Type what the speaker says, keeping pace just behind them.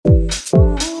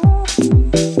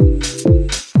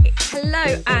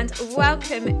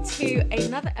welcome to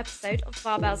another episode of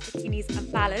Barbells, Bikinis and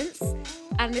Balance.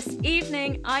 And this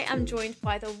evening I am joined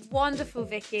by the wonderful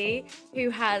Vicki, who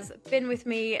has been with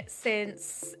me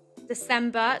since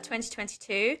December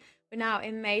 2022. We're now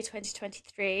in May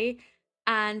 2023.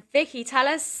 And Vicki, tell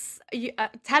us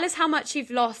how much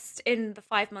you've lost in the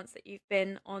 5 months that you've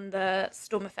been on the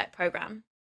Storm Effect program.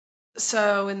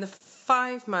 So in the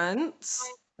 5 months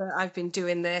that I've been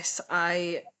doing this,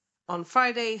 I on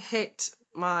Friday hit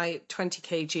my 20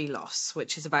 kg loss,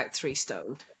 which is about 3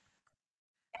 stone.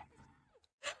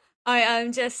 I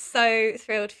am just so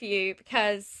thrilled for you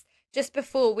because just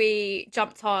before we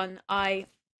jumped on, I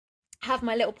have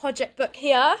my little project book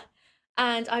here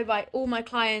and I write all my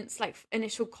clients like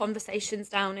initial conversations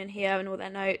down in here and all their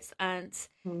notes. And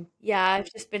yeah,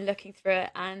 I've just been looking through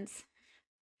it and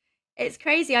it's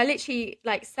crazy. I literally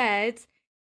said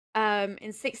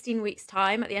in 16 weeks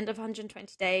time at the end of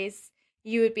 120 days,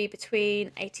 you would be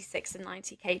between 86 and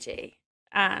 90 kg.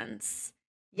 And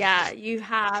yeah, you've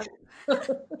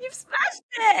smashed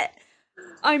it.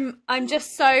 I'm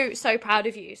just so proud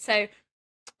of you. So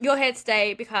you're here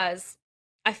today because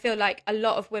I feel like a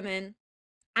lot of women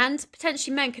and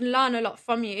potentially men can learn a lot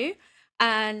from you.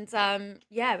 And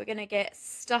yeah, we're gonna get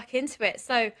stuck into it.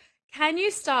 So can you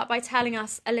start by telling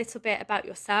us a little bit about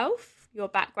yourself, your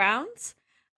background,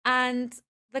 and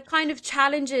the kind of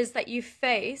challenges that you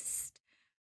faced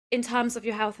in terms of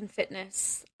your health and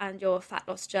fitness and your fat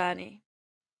loss journey?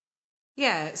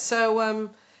 Yeah, so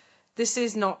this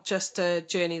is not just a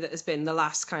journey that has been the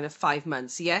last kind of 5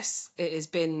 months. Yes, it has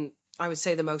been, I would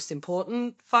say, the most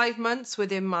important 5 months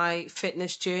within my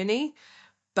fitness journey,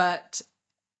 but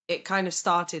it kind of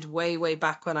started way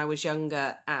back when I was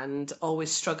younger and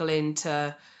always struggling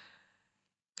to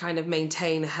kind of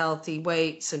maintain healthy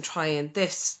weights and trying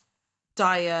this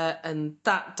diet and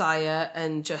that diet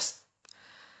and just,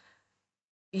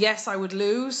 yes, I would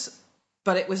lose,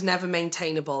 but it was never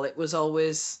maintainable. It was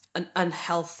always an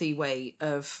unhealthy way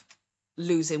of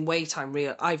losing weight.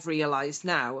 I've realized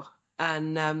now.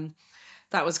 And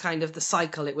that was kind of the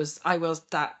cycle. I was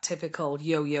that typical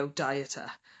yo-yo dieter,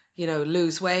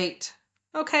 lose weight.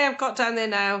 Okay, I've got down there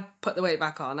now, put the weight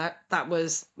back on. That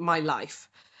was my life.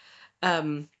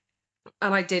 And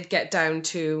I did get down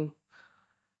to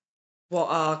what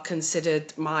are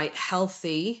considered my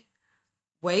healthy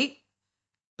weight,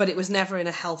 but it was never in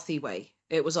a healthy way.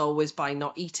 It was always by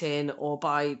not eating or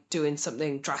by doing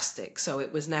something drastic. So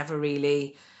it was never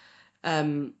really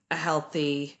a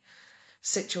healthy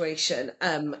situation.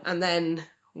 And then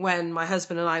when my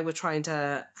husband and I were trying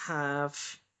to have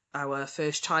our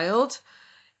first child,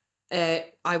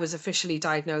 I was officially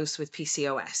diagnosed with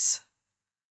PCOS.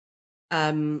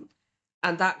 And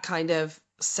that kind of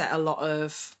set a lot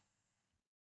of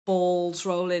balls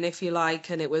rolling, if you like,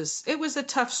 and it was a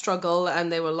tough struggle,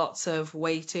 and there were lots of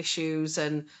weight issues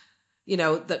and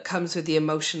that comes with the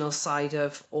emotional side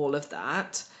of all of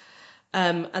that.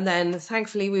 And then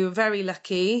thankfully we were very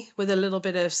lucky with a little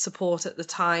bit of support at the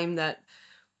time that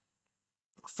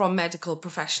from medical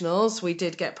professionals we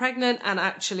did get pregnant, and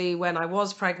actually when I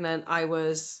was pregnant I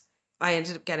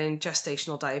ended up getting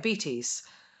gestational diabetes,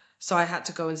 so I had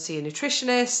to go and see a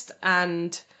nutritionist,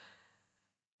 and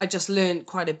I just learned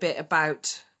quite a bit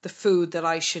about the food that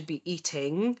I should be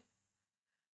eating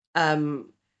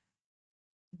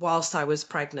whilst I was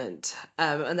pregnant.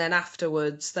 And then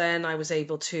afterwards, then I was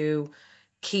able to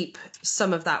keep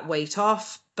some of that weight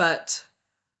off, but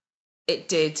it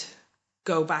did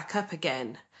go back up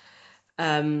again.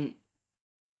 And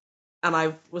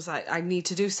I was like, I need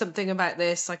to do something about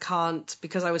this. I can't,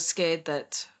 because I was scared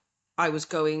that I was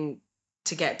going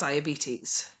to get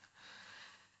diabetes.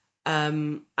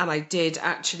 And I did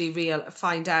actually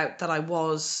find out that I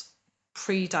was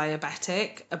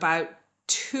pre-diabetic about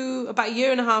a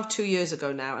year and a half, 2 years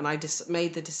ago now. And I just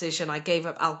made the decision. I gave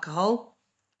up alcohol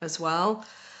as well.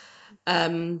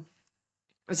 It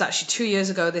was actually 2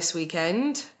 years ago this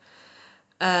weekend.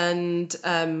 And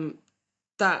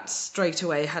that straight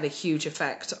away had a huge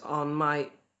effect on my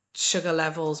sugar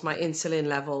levels, my insulin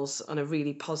levels, on a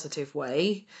really positive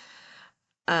way.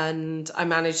 And I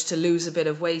managed to lose a bit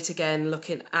of weight again,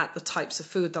 looking at the types of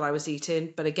food that I was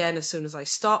eating. But again, as soon as I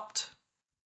stopped,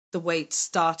 the weight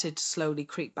started to slowly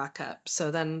creep back up. So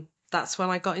then that's when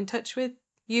I got in touch with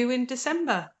you in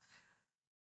December.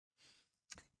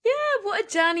 Yeah, what a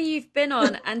journey you've been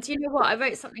on. And do you know what? I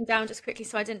wrote something down just quickly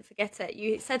so I didn't forget it.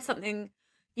 You said something,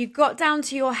 you got down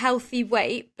to your healthy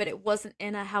weight, but it wasn't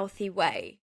in a healthy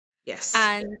way. Yes.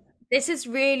 And this is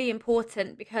really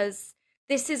important because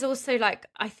this is also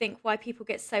I think why people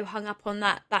get so hung up on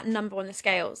that number on the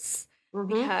scales, Mm-hmm.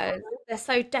 because they're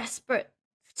so desperate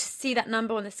to see that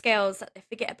number on the scales that they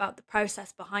forget about the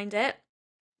process behind it.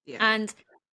 Yeah. And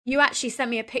you actually sent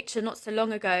me a picture not so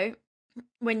long ago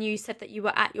when you said that you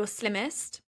were at your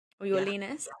slimmest or your Yeah.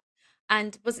 leanest.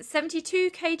 And was it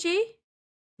 72 kg?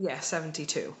 Yeah.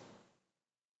 72.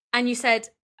 And you said,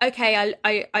 okay,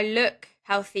 I look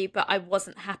healthy, but I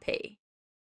wasn't happy.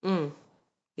 Mm.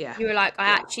 Yeah. You were like, I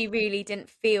actually really didn't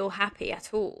feel happy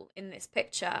at all in this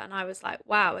picture. And I was like,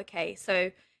 wow, okay.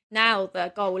 So now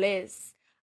the goal is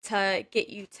to get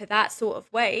you to that sort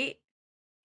of weight,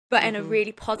 but in a Mm-hmm.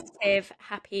 really positive,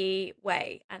 happy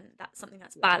way. And that's something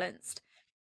that's Yeah. balanced.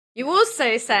 You Yeah.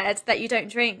 also said that you don't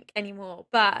drink anymore,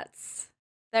 but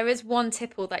there is one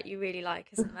tipple that you really like,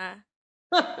 isn't there?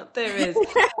 There is.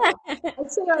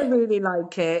 I'd say I really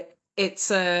like it.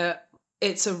 It's a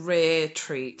rare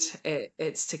treat.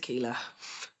 It's tequila.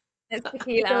 It's Go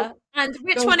tequila. And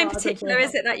which go one in hard or particular go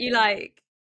is home. it that you like?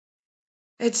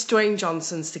 It's Dwayne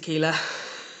Johnson's tequila.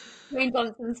 Queen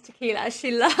Johnson's tequila.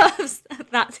 She loves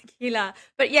that tequila.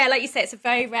 But yeah, like you say, it's a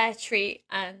very rare treat.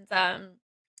 And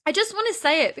I just want to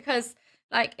say it because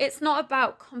like it's not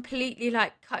about completely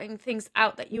like cutting things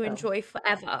out that you No. enjoy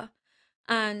forever.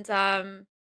 And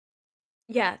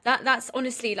yeah, that's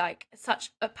honestly like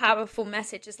such a powerful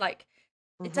message. Is like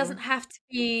it Mm-hmm. doesn't have to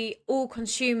be all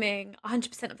consuming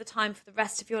 100% of the time for the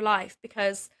rest of your life,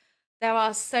 because there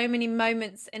are so many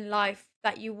moments in life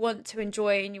that you want to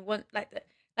enjoy, and you want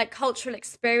like cultural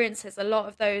experiences. A lot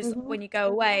of those Mm-hmm. when you go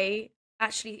away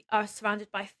actually are surrounded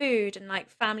by food, and like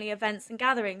family events and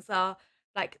gatherings are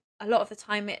like a lot of the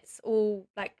time it's all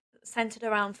like centered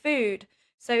around food.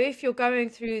 So if you're going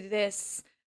through this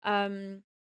um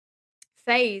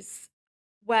phase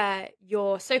where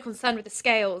you're so concerned with the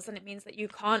scales and it means that you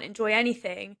can't enjoy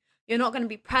anything, you're not going to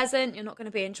be present, you're not going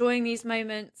to be enjoying these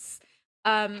moments.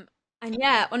 Um, and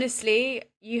yeah, honestly,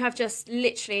 you have just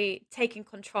literally taken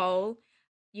control.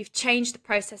 You've changed the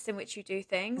process in which you do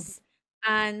things.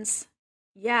 And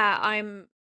yeah, I'm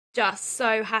just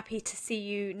so happy to see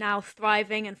you now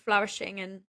thriving and flourishing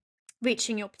and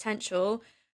reaching your potential.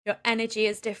 Your energy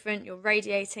is different, you're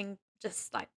radiating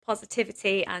just like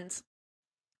positivity. And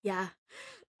yeah.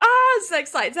 I'm so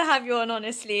excited to have you on,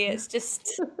 honestly. It's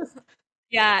just,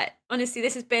 yeah, honestly,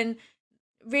 this has been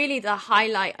really the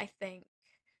highlight, I think,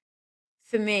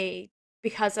 for me,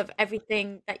 because of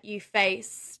everything that you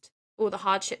faced, all the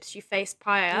hardships you faced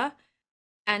prior,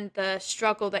 and the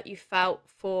struggle that you felt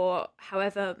for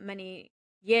however many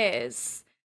years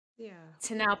Yeah.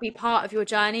 to now be part of your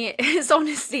journey. It's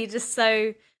honestly just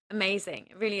so amazing.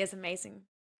 It really is amazing.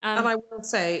 And Um, I will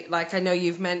say, like I know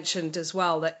you've mentioned as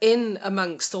well, that in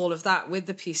amongst all of that with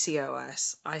the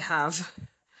PCOS, I have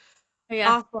yeah,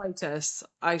 arthritis.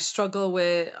 I struggle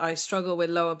with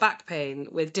lower back pain,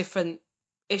 with different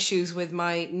issues with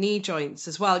my knee joints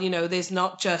as well. There's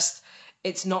not just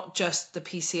it's not just the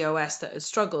PCOS that has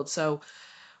struggled. So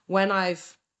when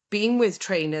I've been with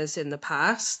trainers in the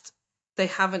past, they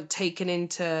haven't taken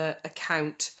into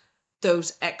account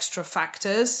those extra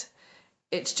factors.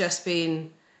 It's just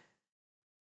been,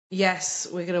 yes,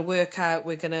 we're going to work out,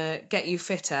 we're going to get you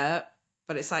fitter,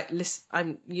 but it's like,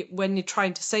 listen, when you're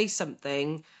trying to say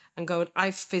something and go,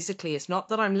 it's not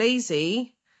that I'm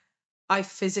lazy, I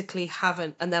physically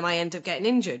haven't, and then I end up getting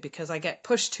injured because I get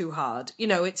pushed too hard.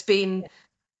 It's been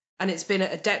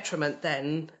at a detriment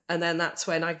then, and then that's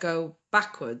when I go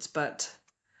backwards, but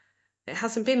it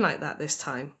hasn't been like that this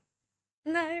time.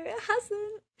 no, it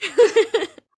hasn't.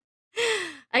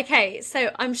 Okay,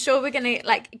 so I'm sure we're gonna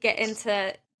like get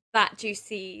into that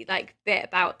juicy like bit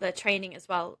about the training as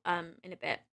well in a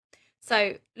bit.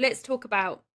 So let's talk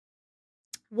about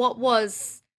what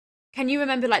was, can you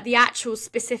remember like the actual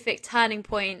specific turning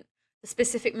point, the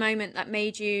specific moment that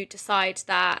made you decide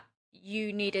that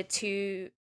you needed to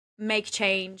make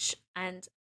change and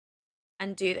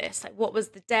do this? Like what was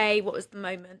the day, what was the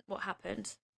moment, what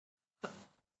happened?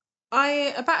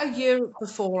 I About a year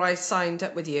before I signed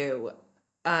up with you,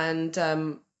 and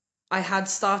I had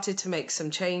started to make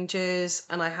some changes,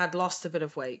 and I had lost a bit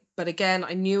of weight. But again,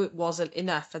 I knew it wasn't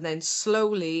enough. And then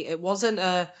slowly, it wasn't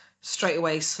a straight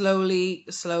away. Slowly,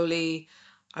 slowly,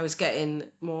 I was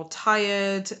getting more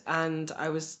tired, and I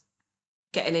was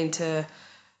getting into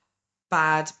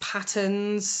bad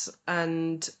patterns,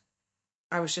 and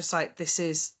I was just like, the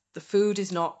food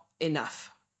is not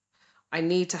enough. I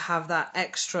need to have that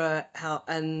extra help.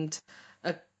 And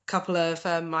a couple of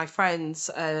my friends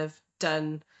have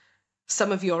done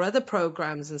some of your other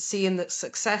programs and seeing the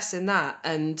success in that,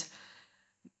 and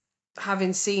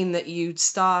having seen that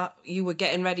you were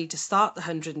getting ready to start the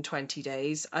 120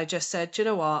 days, I just said, "Do you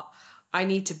know what? I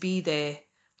need to be there.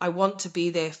 I want to be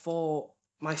there for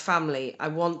my family. I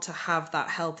want to have that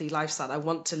healthy lifestyle. I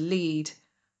want to lead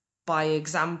by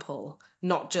example,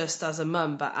 not just as a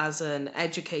mum, but as an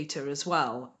educator as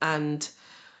well. And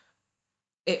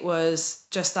it was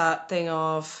just that thing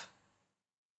of,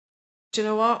 do you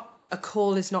know what? A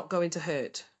call is not going to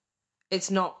hurt.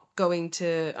 I'm not going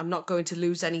to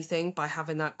lose anything by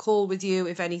having that call with you.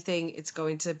 If anything, it's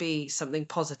going to be something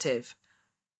positive.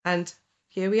 And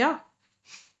here we are.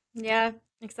 Yeah,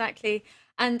 exactly.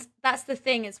 And that's the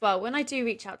thing as well. When I do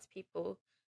reach out to people,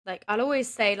 like I'll always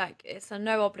say like it's a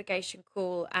no obligation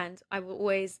call and I will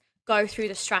always go through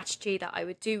the strategy that I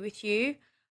would do with you.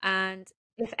 And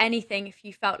if anything, if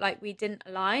you felt like we didn't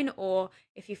align or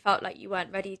if you felt like you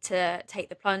weren't ready to take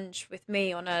the plunge with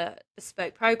me on a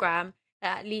bespoke program,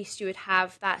 that at least you would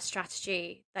have that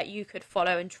strategy that you could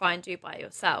follow and try and do by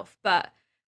yourself. But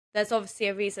there's obviously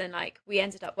a reason like we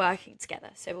ended up working together,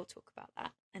 so we'll talk about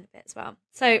that in a bit as well.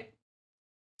 So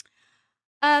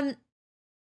um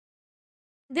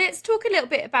let's talk a little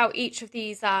bit about each of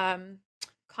these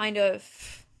kind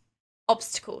of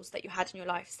obstacles that you had in your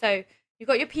life. So you've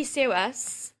got your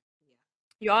PCOS,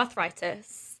 your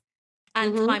arthritis,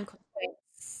 and Hmm. time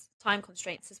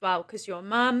constraints as well because you're a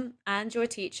mum and you're a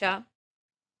teacher.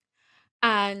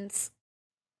 And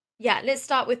yeah, let's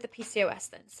start with the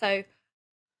PCOS then. So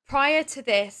prior to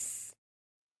this,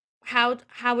 how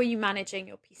were you managing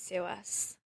your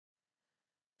PCOS?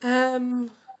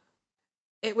 Um,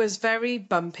 it was very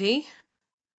bumpy.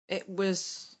 It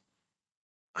was,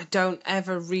 I don't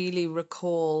ever really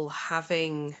recall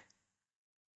having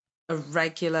a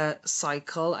regular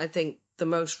cycle. I think the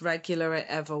most regular it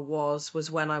ever was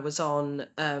when I was on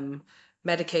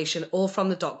medication, all from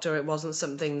the doctor. It wasn't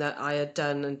something that I had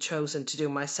done and chosen to do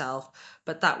myself,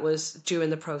 but that was during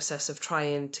the process of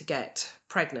trying to get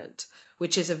pregnant,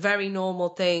 which is a very normal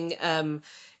thing.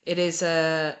 It is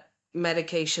a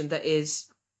medication that is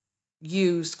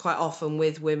used quite often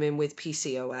with women with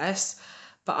PCOS,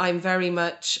 but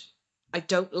I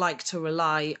don't like to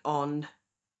rely on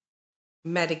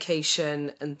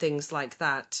medication and things like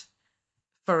that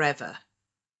forever.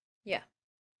 Yeah.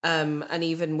 And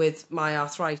even with my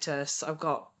arthritis, I've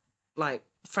got like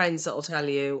friends that will tell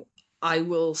you I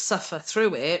will suffer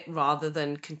through it rather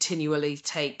than continually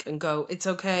take and go, it's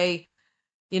okay,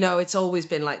 it's always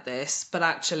been like this, but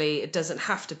actually it doesn't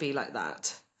have to be like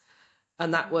that.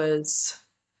 And Mhm.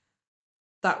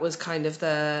 that was kind of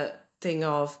the thing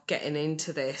of getting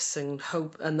into this and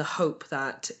the hope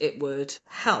that it would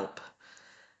help.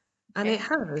 And it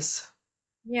Okay. has.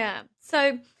 Yeah.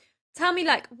 So tell me,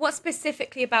 like, what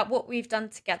specifically about what we've done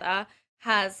together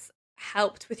has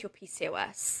helped with your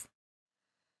PCOS?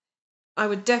 I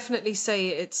would definitely say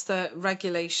it's the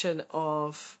regulation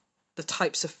of the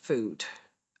types of food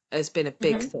has been a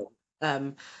big Hmm. thing.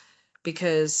 Um,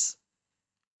 because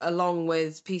along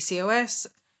with PCOS,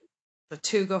 the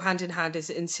two go hand in hand is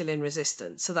insulin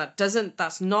resistance. So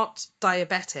that's not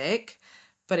diabetic,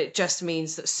 but it just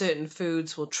means that certain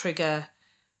foods will trigger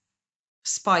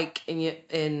spike in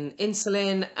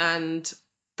insulin, and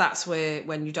that's where,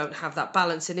 when you don't have that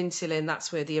balance in insulin,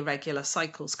 that's where the irregular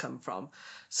cycles come from.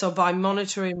 So by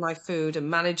monitoring my food and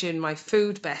managing my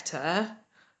food better,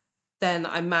 then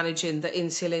I'm managing the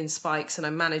insulin spikes and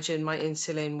I'm managing my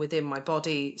insulin within my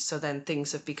body, so then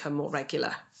things have become more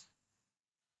regular.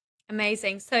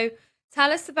 Amazing. So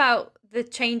tell us about the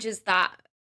changes that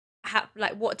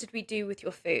like, what did we do with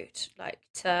your food, like,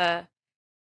 to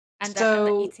and the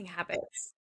So eating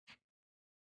habits?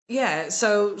 yeah,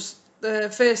 so the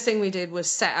first thing we did was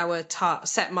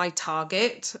set my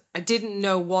target. I didn't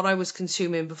know what I was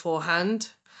consuming beforehand,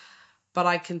 but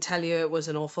I can tell you it was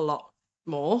an awful lot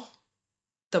more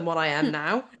than what I am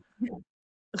now.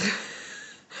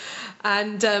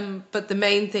 And but the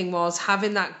main thing was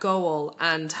having that goal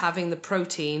and having the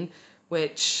protein,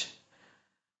 which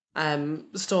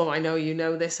Storm, I know you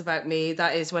know this about me.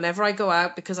 That is whenever I go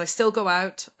out, because I still go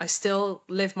out, I still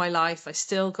live my life, I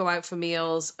still go out for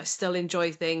meals, I still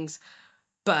enjoy things,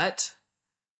 but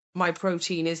my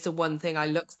protein is the one thing I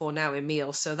look for now in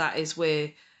meals. So that is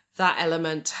where that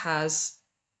element has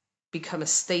become a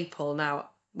staple now.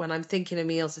 When I'm thinking of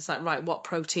meals, it's like, right, what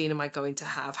protein am I going to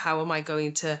have? How am I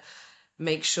going to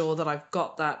make sure that I've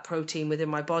got that protein within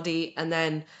my body? And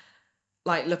then,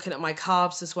 like, looking at my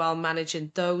carbs as well,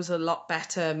 managing those a lot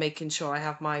better, making sure I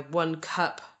have my 1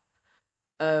 cup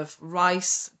of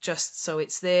rice just so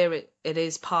it's there. It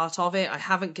is part of it. I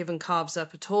haven't given carbs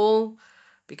up at all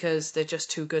because they're just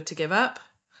too good to give up.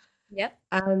 Yep.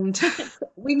 And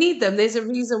we need them. There's a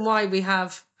reason why Carb. we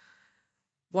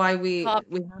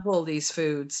have all these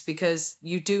foods, because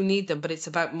you do need them, but it's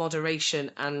about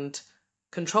moderation and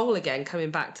control, again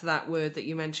coming back to that word that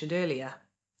you mentioned earlier.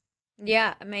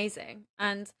 Yeah, amazing.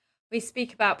 And we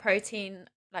speak about protein,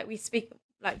 like we speak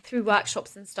like through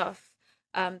workshops and stuff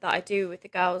that I do with the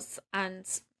girls, and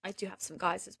I do have some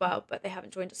guys as well, but they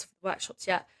haven't joined us for the workshops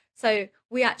yet. So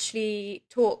we actually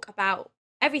talk about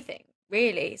everything,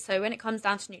 really. So when it comes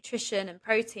down to nutrition and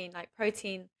protein, like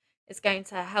protein is going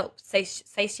to help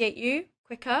satiate you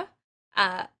quicker.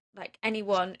 Like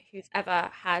anyone who's ever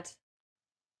had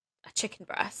a chicken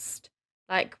breast,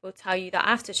 like will tell you that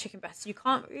after chicken breast, you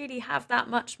can't really have that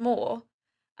much more.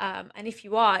 And if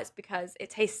you are, it's because it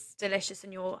tastes delicious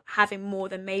and you're having more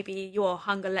than maybe your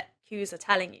hunger cues are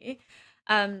telling you.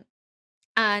 Um,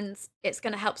 and it's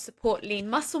going to help support lean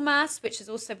muscle mass, which is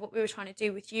also what we were trying to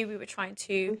do with you. We were trying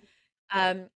to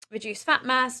reduce fat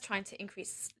mass, trying to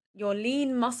increase your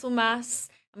lean muscle mass,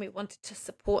 and we wanted to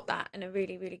support that in a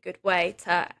really, really good way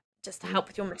to just to help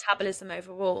with your metabolism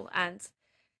overall. And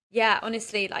yeah,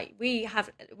 honestly, like we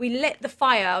lit the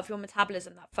fire of your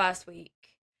metabolism that first week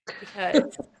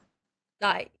because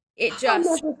like it I'll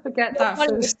just never forget your that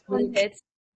body first week. responded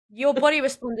your body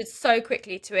responded so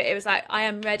quickly to it. It was like I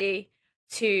am ready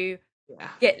to Yeah.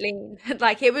 get lean.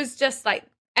 Like it was just like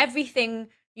everything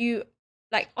you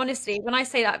like honestly, when I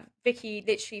say that Vicky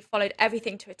literally followed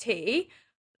everything to a T,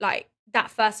 like that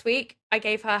first week I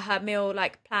gave her her meal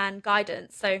like plan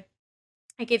guidance. So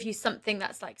I give you something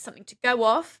that's like something to go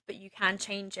off, but you can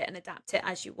change it and adapt it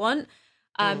as you want.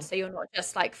 Mm. So you're not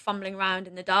just like fumbling around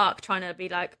in the dark trying to be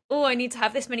like, oh, I need to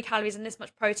have this many calories and this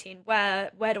much protein.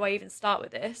 Where do I even start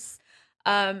with this?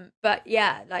 But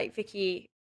yeah, like Vicky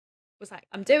was like,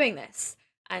 I'm doing this.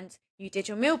 And you did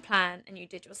your meal plan and you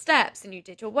did your steps and you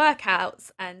did your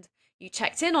workouts and you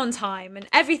checked in on time and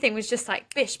everything was just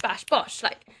like bish, bash, bosh,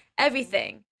 like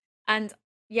everything. And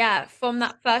yeah, from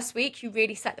that first week, you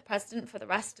really set the precedent for the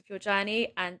rest of your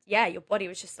journey. And yeah, your body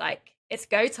was just like, it's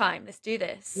go time. Let's do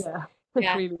this. Yeah, it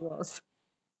Yeah. really was.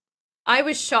 I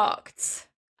was shocked.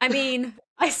 I mean,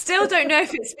 I still don't know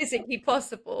if it's physically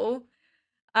possible.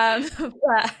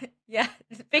 But yeah,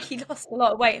 Vicky lost a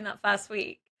lot of weight in that first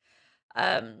week.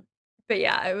 Um, but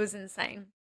yeah, it was insane.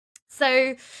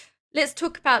 So let's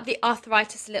talk about the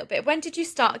arthritis a little bit. When did you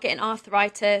start getting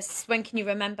arthritis? When can you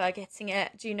remember getting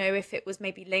it? Do you know if it was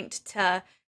maybe linked to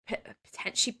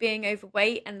potentially being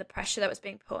overweight and the pressure that was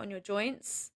being put on your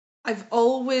joints? I've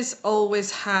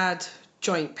always had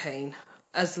joint pain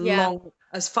Yeah.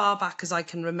 as far back as I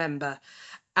can remember.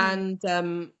 Mm.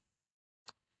 And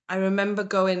I remember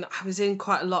I was in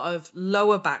quite a lot of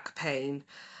lower back pain,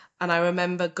 and I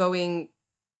remember going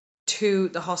to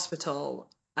the hospital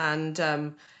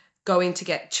and going to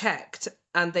get checked,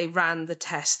 and they ran the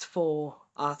test for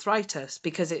arthritis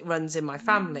because it runs in my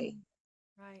family.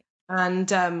 Mm. Right.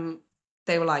 And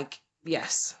they were like,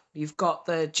 yes, you've got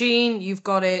the gene, you've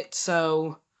got it.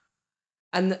 So,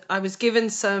 and I was given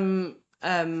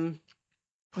I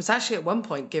was actually at one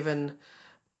point given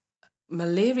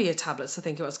malaria tablets, I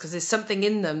think it was, because there's something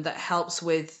in them that helps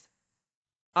with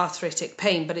arthritic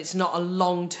pain, but it's not a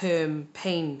long-term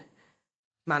pain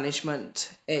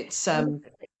management. It's Oh,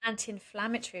 it's like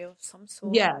anti-inflammatory of some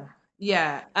sort. yeah,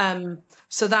 yeah.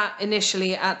 So that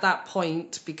initially at that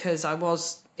point, because I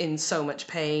was in so much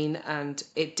pain and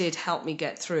it did help me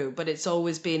get through, but it's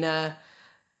always there.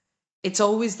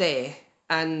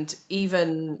 And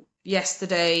even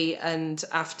yesterday and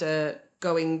after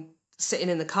sitting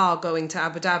in the car going to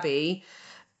Abu Dhabi,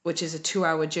 which is a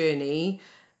 2-hour journey,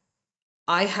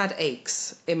 I had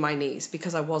aches in my knees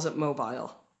because I wasn't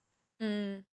mobile.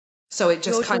 Mm. So it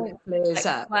just Your kind of joints flares like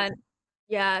up. weren't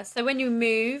yeah, so when you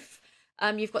move,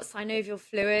 you've got synovial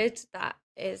fluid that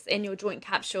is in your joint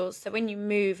capsules. So when you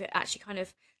move, it actually kind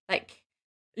of like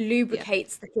Yeah.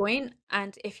 lubricates the joint.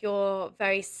 And if you're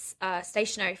very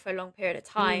stationary for a long period of Mm,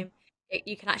 time,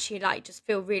 you can actually like just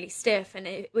feel really stiff.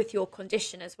 And with your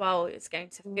condition as well, it's going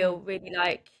to feel mm. really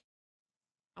like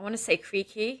I want to say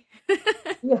creaky.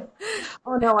 Yeah.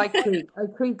 Oh no, I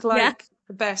creak Yeah. like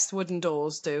the best wooden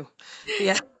doors do.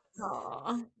 Yeah.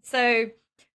 Aw. So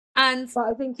and But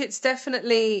I think it's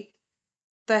definitely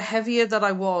the heavier that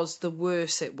I was, the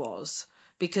worse it was.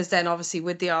 Because then obviously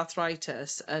with the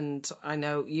arthritis, and I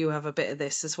know you have a bit of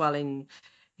this as well in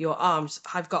your arms,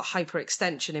 I've got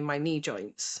hyperextension in my knee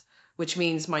joints, which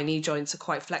means my knee joints are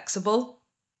quite flexible.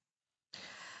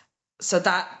 So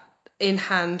that in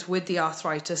hand with the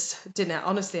arthritis, didn't it?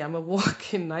 Honestly, I'm a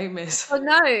walking nightmare. oh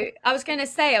no, I was going to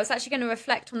say I was actually going to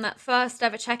reflect on that first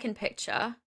ever check-in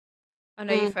picture. I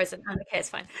know you've Mm, frozen. Okay, it's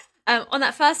fine. On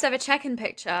that first ever check-in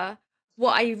picture,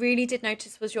 what I really did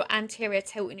notice was your anterior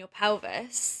tilt in your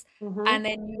pelvis, mhm. and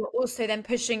then you were also then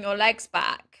pushing your legs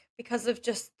back because of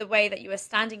just the way that you were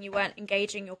standing. You weren't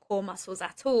engaging your core muscles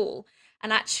at all,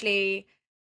 and actually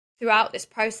throughout this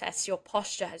process, your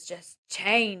posture has just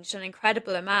changed an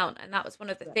incredible amount. And that was one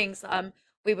of the Yeah. things that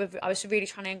I was really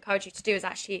trying to encourage you to do, is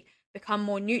actually become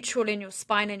more neutral in your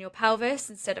spine and your pelvis,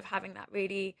 instead of having that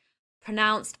really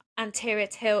pronounced anterior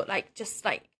tilt, like just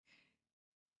like,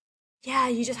 yeah,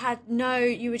 you just had no,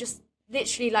 you were just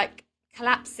literally like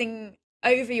collapsing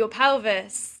over your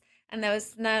pelvis, and there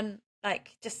was none,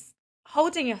 like just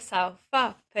holding yourself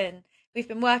up. And we've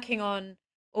been working on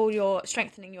all your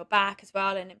strengthening your back as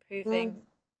well, and Mm. improving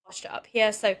posture up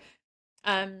here. So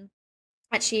um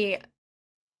actually,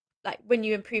 like when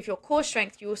you improve your core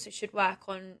strength, you also should work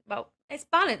on, well, it's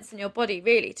balance in your body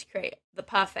really to create the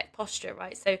perfect posture,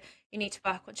 right? So you need to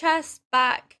work on chest,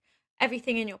 back,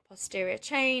 everything in your posterior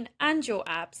chain, and your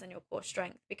abs and your core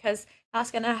strength, because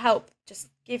that's going to help just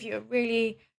give you a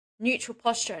really neutral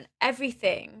posture, and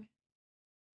everything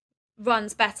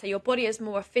runs better. Your body is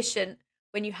more efficient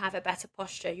when you have a better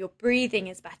posture. Your breathing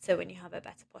is better when you have a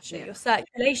better posture. Yeah. Your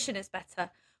circulation is better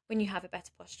when you have a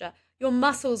better posture. Your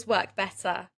muscles work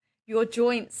better. Your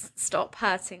joints stop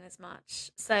hurting as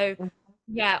much. So,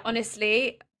 yeah,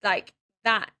 honestly, like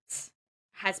that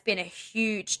has been a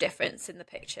huge difference in the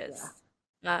Yeah. pictures.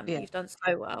 Yeah. You've done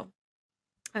so well.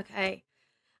 Okay.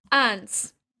 And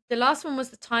the last one was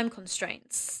the time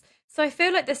constraints. So I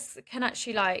feel like this can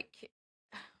actually like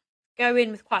go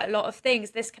in with quite a lot of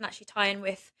things. This can actually tie in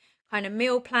with kind of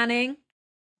meal planning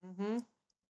Hmm.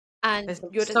 and There's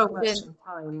your so much decision.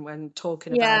 time when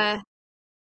talking about, Yeah.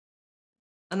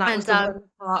 and that was And the one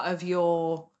part of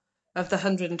the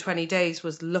 120 days,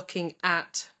 was looking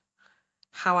at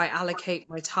how I allocate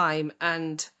my time.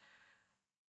 And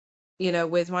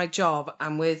with my job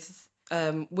and with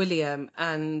William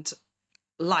and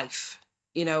life,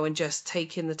 and just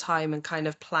taking the time and kind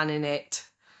of planning it.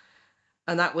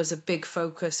 And that was a big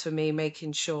focus for me,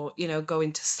 making sure,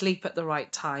 going to sleep at the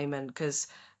right time. And because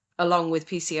along with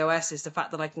PCOS is the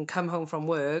fact that I can come home from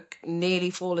work,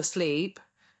 nearly fall asleep,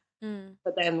 mm,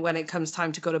 but then when it comes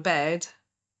time to go to bed,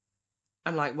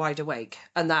 I'm like wide awake.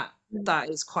 And mm, that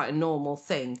is quite a normal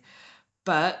thing.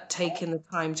 But taking the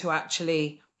time to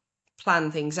actually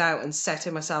plan things out and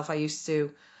setting myself, I used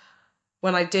to,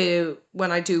 when I do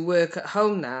work at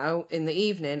home now in the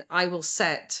evening, I will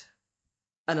set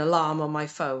an alarm on my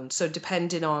phone. So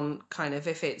depending on kind of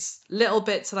if it's little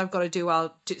bits that I've got to do,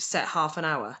 I'll set half an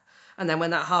hour. And then when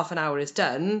that half an hour is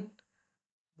done,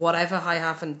 whatever I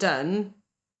haven't done,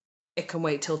 it can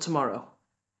wait till tomorrow.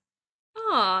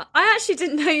 oh, I actually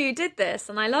didn't know you did this,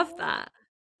 and I love that.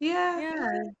 Yeah.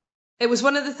 Yeah. It was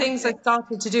one of the things I Okay.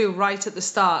 started to do right at the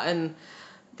start. And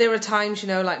there are times,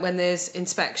 like when there's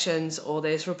inspections or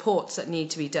there's reports that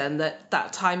need to be done,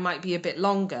 that time might be a bit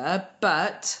longer,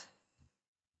 but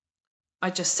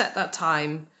I just set that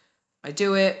time. I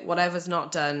do it. Whatever's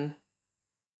not done,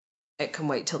 it can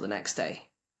wait till the next day.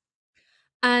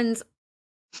 And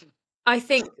I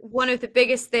think one of the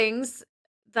biggest things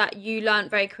that you learned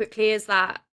very quickly is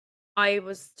that I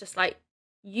was just like,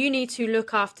 you need to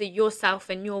look after yourself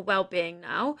and your well-being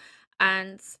now.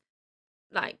 And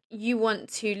like, you want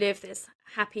to live this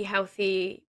happy,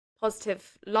 healthy,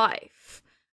 positive life.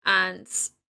 And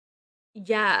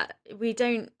yeah, we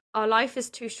don't, our life is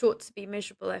too short to be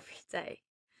miserable every day.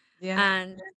 Yeah.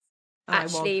 And And I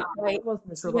was. actually, I was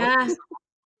miserable. yeah.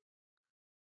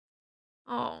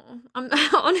 Oh, I'm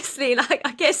honestly like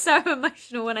I get so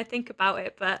emotional when I think about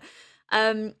it. But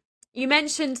um, you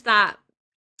mentioned that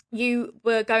you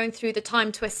were going through the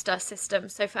time twister system.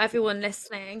 So for everyone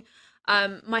listening,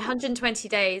 my 120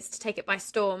 days to take it by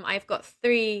storm, I've got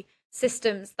three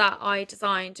systems that I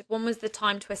designed. One was the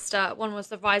time twister, one was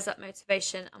the rise up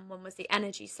motivation, and one was the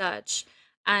energy surge.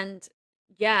 And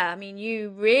yeah, I mean, you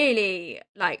really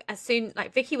like as soon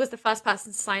like Vicky was the first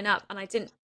person to sign up, and I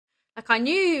didn't like I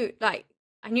knew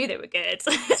they were good.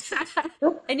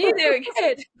 I knew they were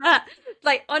good. But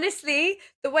like honestly,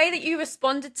 the way that you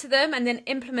responded to them and then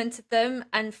implemented them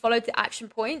and followed the action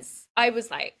points, I was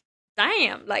like,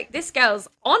 damn, like this girl's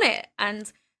on it.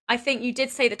 And I think you did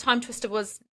say the time twister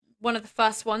was one of the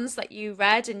first ones that you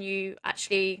read and you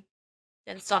actually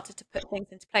then started to put things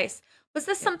into place. Was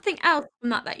there Yeah. something else from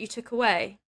that you took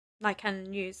away, like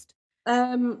and used?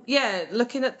 Yeah,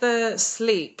 looking at the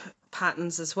sleep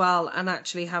patterns as well, and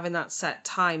actually having that set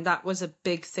time, that was a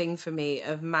big thing for me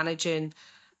of managing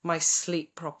my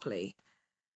sleep properly.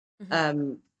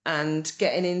 Hmm. And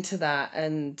getting into that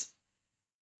and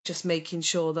just making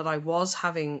sure that I was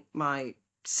having my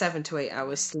 7 to 8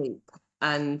 hours Right. sleep,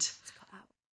 and It's cut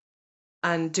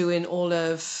out. doing all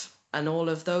of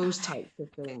those Okay. types of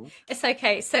things. It's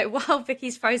okay. So while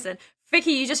Vicky's frozen,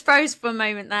 Vicky, you just froze for a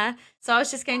moment there. So I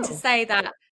was just going to Oh, say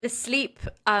that the sleep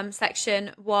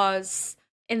section was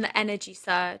in the energy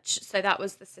surge. So that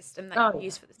was the system that Oh you yeah,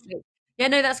 used for the sleep. Yeah,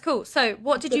 no, that's cool. So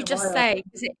what it's did been you a just while. say?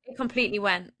 Because it completely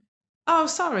went. Oh,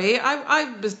 sorry. I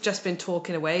was just been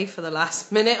talking away for the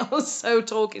last minute or so,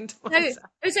 talking to No, it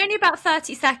myself. was only about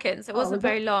 30 seconds. It Oh, wasn't was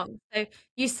it? very long. So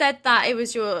you said that it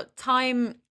was your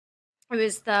time, it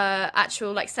was the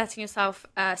actual like setting yourself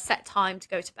a set time to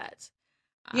go to bed.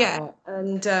 Yeah, Um,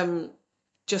 and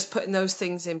just putting those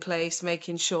things in place,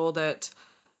 making sure that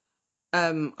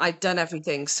I'd done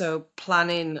everything. So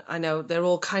planning, I know they're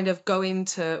all kind of going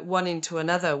to one into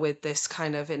another with this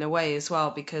kind of in a way as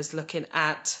well, because looking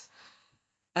at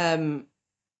um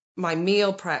my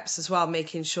meal preps as well,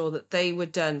 making sure that they were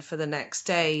done for the next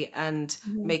day and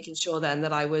Mhm. making sure then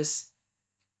that I was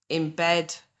in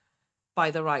bed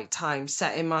by the right time,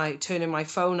 turning my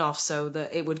phone off so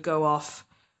that it would go off.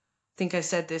 I think I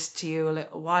said this to you a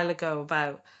little while ago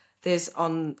about there's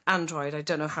on Android, I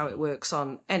don't know how it works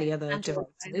on any other Android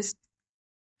phone. devices.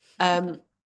 Um,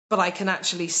 but I can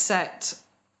actually set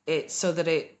it so that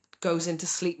it goes into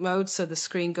sleep mode, so the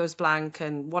screen goes blank,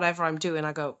 and whatever I'm doing,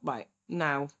 I go, right,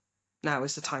 now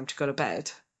is the time to go to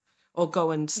bed or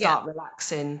go and Yeah. start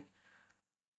relaxing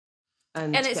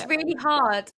And and it's get really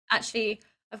hard. Actually,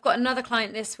 I've got another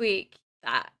client this week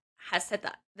that has said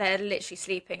that they're literally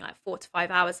sleeping like 4 to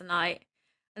 5 hours a night.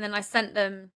 And then I sent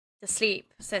them the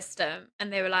sleep system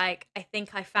and they were like, I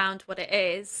think I found what it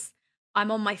is.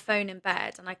 I'm on my phone in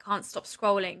bed and I can't stop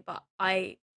scrolling, but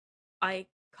I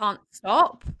can't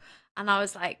stop. And I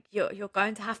was like, you're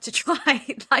going to have to try.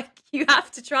 Like you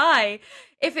have to try.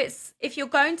 If you're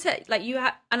going to like you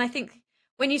have, and I think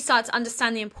when you start to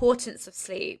understand the importance of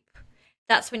sleep,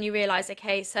 that's when you realize,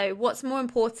 okay, so what's more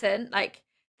important? Like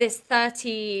this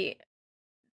 30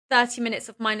 minutes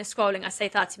of mindless scrolling, I say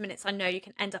 30 minutes, I know you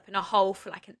can end up in a hole for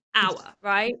like an hour,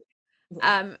 right?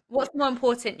 yeah. What's more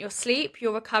important, your sleep,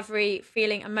 your recovery,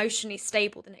 feeling emotionally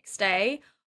stable the next day,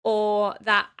 or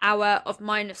that hour of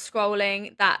mindless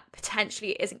scrolling that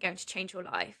potentially isn't going to change your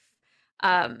life?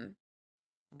 Um,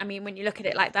 I mean, when you look at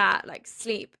it like that, like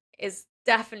sleep is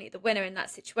definitely the winner in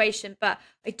that situation. But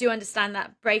I do understand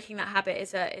that breaking that habit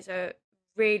is a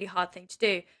really hard thing to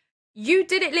do. You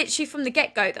did it literally from the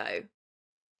get go, though.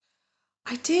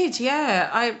 I did, yeah.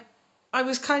 I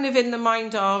was kind of in the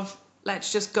mind of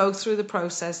let's just go through the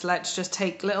process, let's just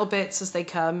take little bits as they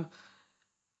come.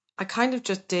 I kind of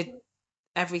just did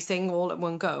everything all at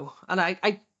one go. And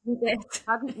I You did.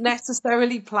 hadn't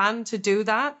necessarily planned to do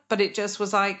that, but it just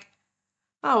was like,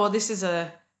 oh well, this is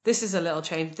a little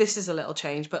change, this is a little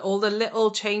change, but all the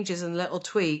little changes and little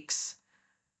tweaks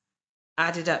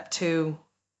added up to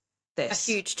A this.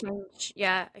 huge change,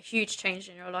 yeah, a huge change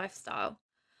in your lifestyle.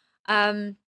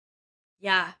 Um,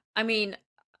 yeah, I mean,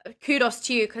 kudos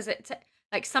to you because it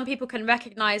like some people can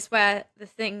recognize where the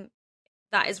thing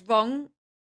that is wrong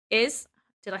is.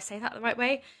 Did I say that the right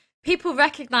way? People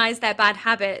recognize their bad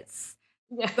habits,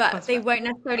 Yeah, but that's they right. won't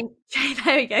necessarily change.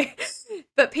 There we go.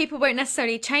 But people won't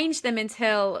necessarily change them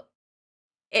until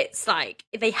it's like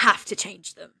they have to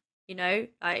change them.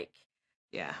 Like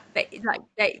Yeah.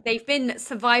 they've been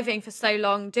surviving for so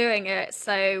long doing it,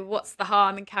 so what's the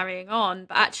harm in carrying on?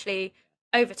 But actually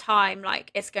over time,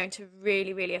 like it's going to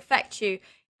really really affect you.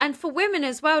 And for women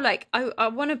as well, like I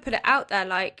want to put it out there,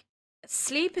 like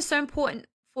sleep is so important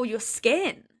for your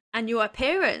skin and your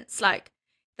appearance. Like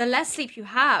the less sleep you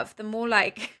have, the more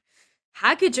like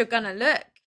haggard you're gonna look.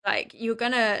 Like you're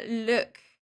gonna look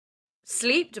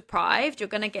sleep deprived, you're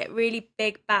going to get really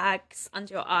big bags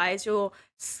under your eyes. Your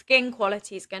skin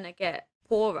quality is going to get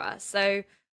poorer. So,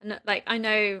 and like, I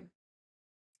know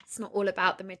it's not all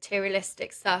about the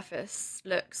materialistic surface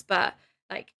looks, but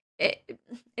like,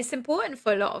 it's important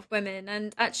for a lot of women.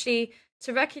 And actually,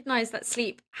 to recognize that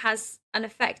sleep has an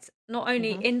effect not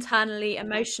only Hmm. internally,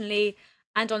 emotionally,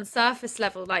 and on surface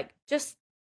level, like, just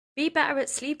be better at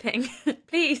sleeping,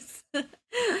 please.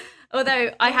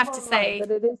 Although I You're have to all right, say,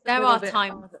 but it is a there little are bit times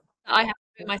harder. that I have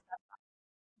to put myself.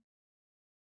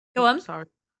 Go Oh, on. sorry.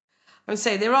 I would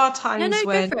say there are No, no, times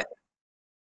go when for it.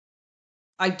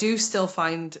 I do still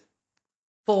find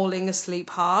falling asleep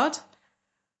hard,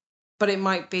 but it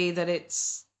might be that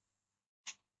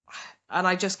and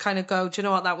I just kind of go, do you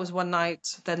know what? That was one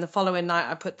night. Then the following night,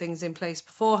 I put things in place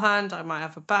beforehand. I might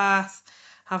have a bath,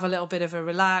 have a little bit of a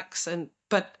relax,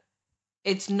 but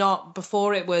it's not.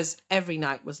 Before it was every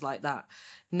night was like that.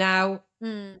 Now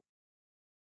Hmm.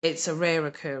 it's a rare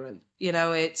occurrence.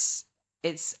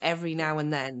 It's every now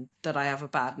and then that I have a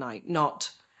bad night,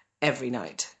 not every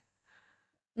night.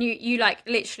 You like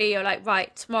literally you're like,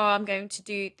 right, tomorrow I'm going to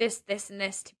do this, this, and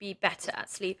this to be better at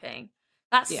sleeping.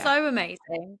 That's Yeah. so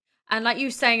amazing. And like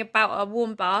you saying about a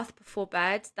warm bath before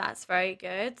bed, that's very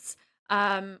good.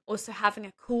 Also having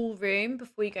a cool room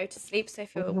before you go to sleep. So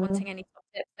if you're Mhm. wanting any top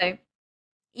tips, so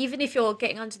even if you're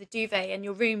getting under the duvet and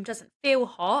your room doesn't feel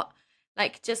hot,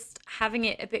 like just having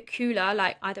it a bit cooler,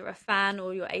 like either a fan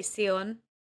or your AC on,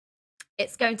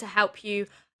 it's going to help you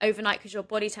overnight because your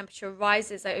body temperature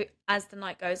rises as the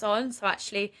night goes on. So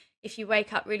actually, if you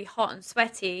wake up really hot and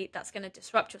sweaty, that's going to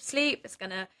disrupt your sleep. It's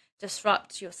going to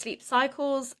disrupt your sleep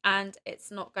cycles, and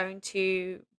it's not going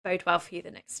to bode well for you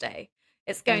the next day.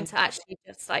 It's going Mm. to actually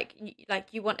just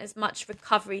like you want as much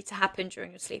recovery to happen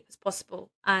during your sleep as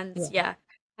possible. And Yeah. yeah,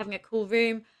 having a cool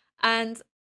room. And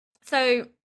so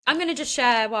I'm going to just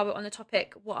share while we're on the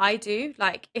topic what I do.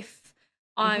 Like if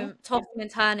Mhm. I'm tossing and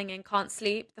turning and can't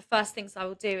sleep, the first things I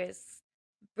will do is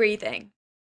breathing,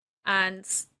 and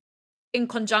in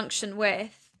conjunction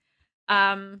with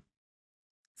um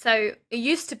so it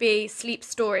used to be sleep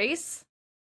stories.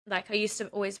 Like I used to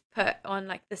always put on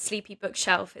like the Sleepy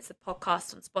Bookshelf. It's a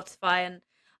podcast on Spotify, and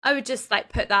I would just like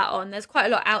put that on. There's quite a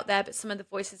lot out there, but some of the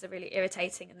voices are really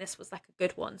irritating, and this was like a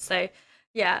good one. So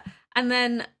yeah. And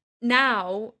then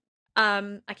now,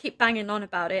 I keep banging on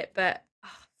about it, but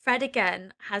Fred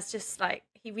again has just like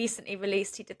he recently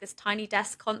released. He did this Tiny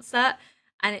Desk concert,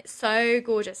 and it's so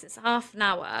gorgeous. It's half an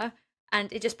hour,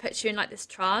 and it just puts you in like this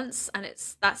trance, and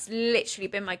that's literally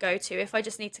been my go-to if I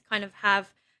just need to kind of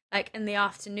have like in the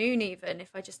afternoon, even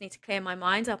if I just need to clear my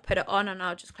mind, I'll put it on and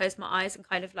I'll just close my eyes and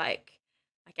kind of like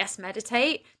I guess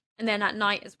meditate. And then at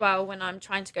night as well, when I'm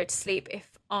trying to go to sleep,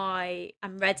 if I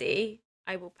am ready,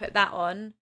 I will put that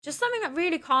on. Just something that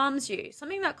really calms you,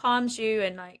 something that calms you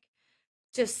and like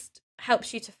just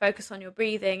helps you to focus on your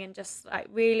breathing and just like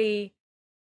really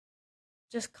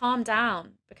just calm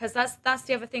down, because that's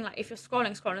the other thing. Like if you're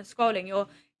scrolling, you'll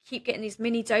keep getting these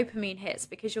mini dopamine hits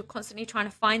because you're constantly trying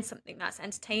to find something that's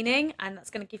entertaining and that's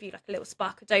going to give you like a little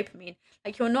spark of dopamine.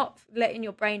 Like you're not letting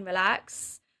your brain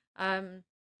relax.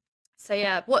 So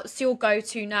yeah, what's your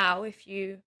go-to now if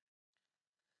you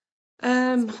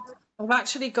Um, I've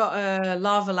actually got a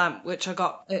lava lamp, which I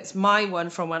got. It's my one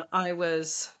from when I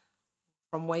was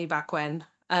from way back when.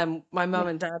 My yeah. mum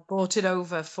and dad brought it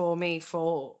over for me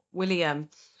for William,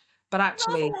 but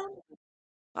actually,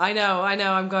 I know,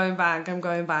 I'm going back. I'm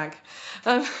going back.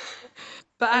 Um,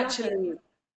 but I love it. actually,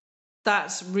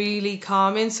 that's really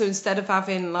calming. So instead of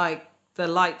having like the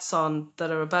lights on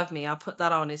that are above me, I put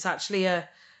that on. It's actually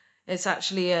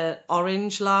a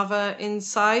orange lava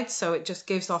inside, so it just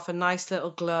gives off a nice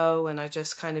little glow, and I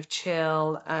just kind of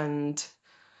chill and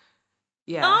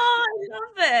yeah, Oh, I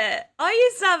love it. I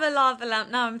used to have a lava lamp.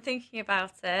 Now I'm thinking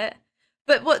about it.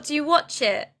 But what do you watch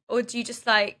it, or do you just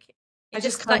like I it?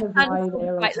 just Just kind like of turn lie on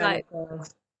there bright until light. it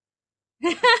goes.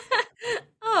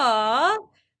 Oh,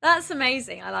 that's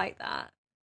amazing. I like that.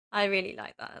 I really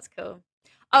like that. That's cool.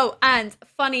 Oh, and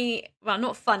funny, well,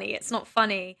 not funny, it's not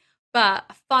funny, but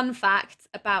a fun fact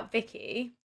about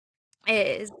Vicky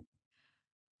is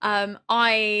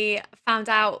I found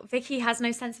out Vicky has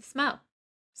no sense of smell.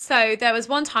 So there was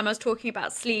one time I was talking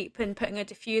about sleep and putting a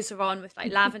diffuser on with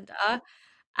like lavender,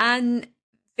 and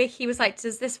Vicky was like,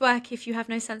 "Does this work if you have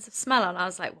no sense of smell?" And I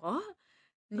was like, "What?"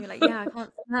 And you're like, "Yeah, I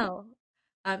can't smell."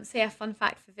 So yeah, fun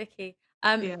fact for Vicky.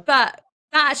 Yeah, But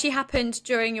that actually happened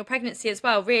during your pregnancy as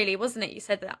well, really, wasn't it? You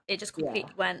said that it just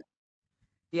yeah, completely went.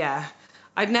 yeah.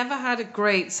 I'd never had a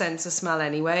great sense of smell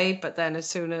anyway, but then as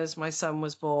soon as my son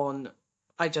was born,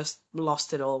 I just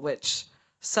lost it all, which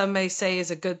some may say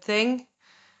is a good thing,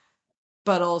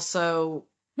 but also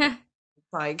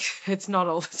like it's not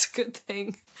always a good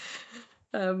thing.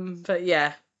 But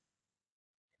yeah,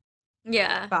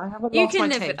 Yeah, but I haven't you lost my can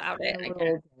live taste, without it, so I we're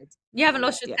guess. all good. You haven't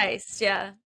lost your Yeah. taste,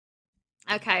 yeah.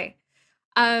 Okay.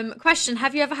 Question: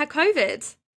 have you ever had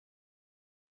COVID?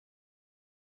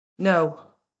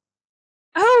 No,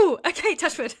 Oh, okay,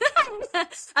 touch wood. I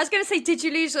was going to say, did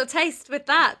you lose your taste with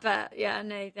that? But yeah,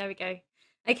 no, there we go.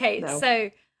 Okay, no.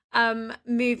 so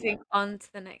moving on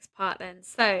to the next part then.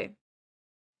 So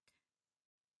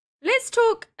let's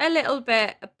talk a little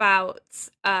bit about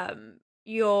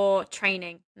your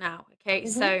training now. Okay, Hmm.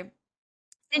 so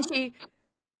since you,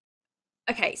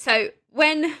 okay, so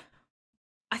when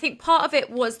I think part of it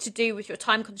was to do with your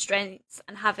time constraints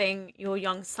and having your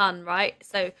young son, right?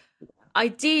 So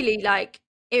ideally, like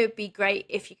it would be great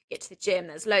if you could get to the gym.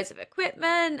 There's loads of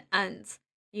equipment and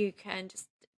you can just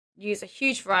use a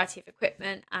huge variety of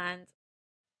equipment, and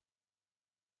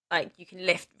like you can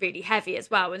lift really heavy as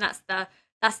well, and that's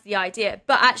the idea.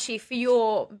 But actually for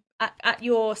your at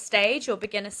your stage, your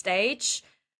beginner stage,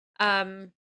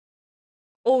 um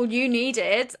all you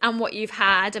needed and what you've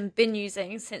had and been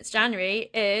using since January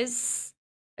is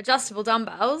adjustable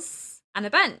dumbbells and a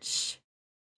bench,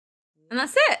 and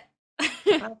that's it.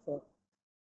 That's it.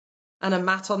 and a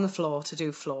mat on the floor to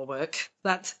do floor work.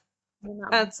 On that one.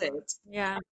 That's it.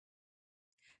 Yeah.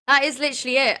 That is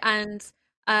literally it. And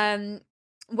um,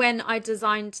 when I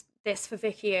designed this for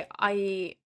Vicky,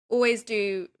 I always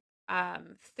do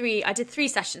I did 3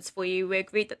 sessions for you. We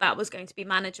agreed that that was going to be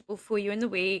manageable for you in the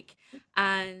week,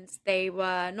 and they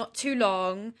were not too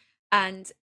long.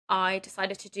 And I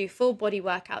decided to do full body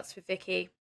workouts for Vicky.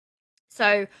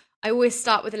 So I always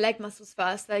start with the leg muscles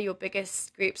first. They're your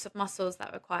biggest groups of muscles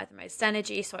that require the most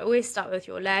energy. So I always start with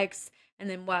your legs and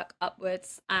then work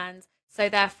upwards. And so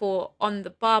therefore on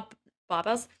the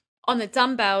barbells, on the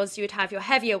dumbbells, you would have your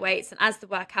heavier weights. And as the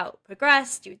workout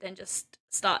progressed, you would then just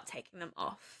start taking them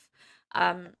off.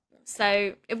 Um,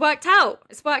 so it worked out.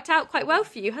 It's worked out quite well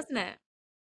for you, hasn't it?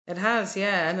 It has,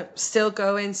 yeah, and still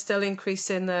going, still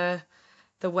increasing the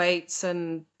weights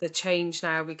and the change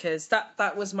now, because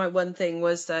that was my one thing,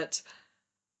 was that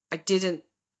I didn't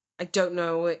I don't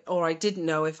know or I didn't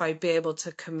know if I'd be able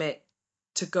to commit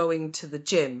to going to the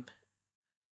gym.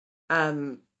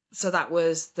 Um so that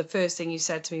was the first thing you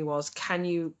said to me was, can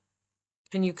you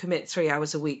commit 3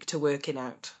 hours a week to working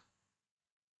out?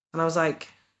 And I was like,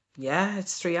 yeah,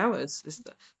 it's 3 hours.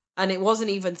 And it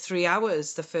wasn't even 3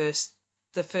 hours the first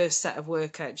set of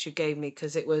workouts you gave me,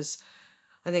 because it was,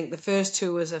 I think the first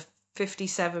two was a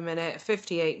 57-minute,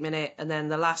 58-minute, and then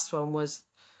the last one was,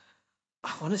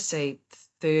 I want to say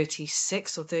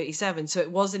 36 or 37. So it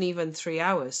wasn't even 3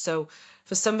 hours. So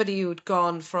for somebody who'd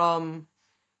gone from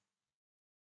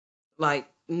like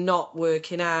not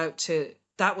working out to,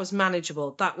 that was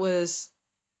manageable. That was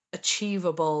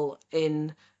achievable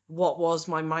in what was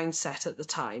my mindset at the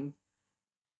time.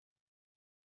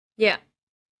 Yeah.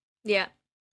 Yeah.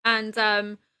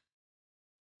 And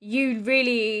you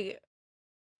really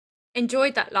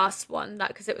enjoyed that last one, that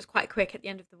because it was quite quick at the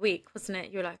end of the week, wasn't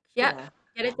it? You're like, yep, Yeah.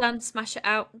 get it done, smash it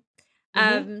out. Hmm.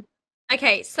 Um,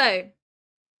 okay, so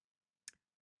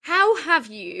how have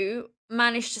you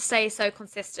managed to stay so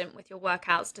consistent with your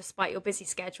workouts despite your busy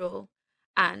schedule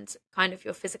and kind of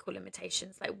your physical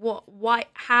limitations? Like why,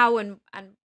 how, and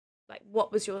like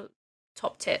what was your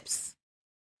top tips?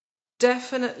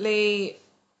 Definitely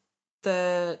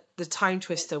the time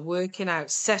twister, working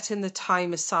out, setting the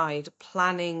time aside,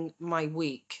 planning my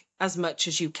week as much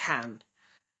as you can.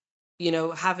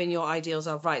 Having your ideals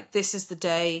of, right, this is the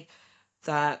day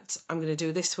that I'm going to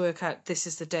do this workout, this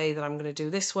is the day that I'm going to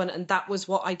do this one. And that was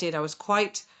what I did. I was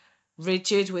quite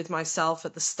rigid with myself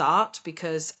at the start,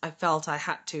 because I felt I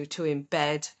had to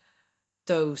embed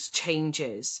those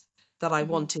changes that I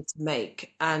Hmm. wanted to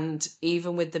make. And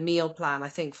even with the meal plan, I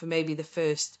think for maybe the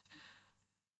first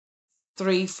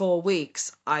 3, 4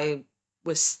 weeks, I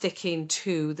was sticking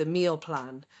to the meal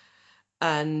plan.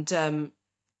 And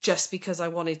just because I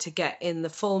wanted to get in the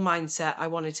full mindset, I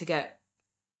wanted to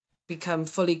become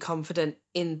fully confident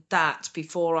in that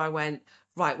before I went,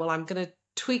 right, well, I'm going to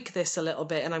tweak this a little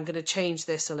bit and I'm going to change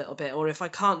this a little bit. Or if I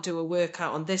can't do a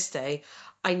workout on this day,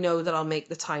 I know that I'll make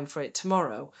the time for it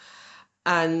tomorrow.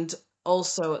 And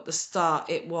also at the start,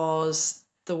 it was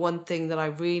the one thing that I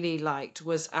really liked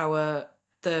was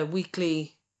the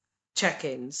weekly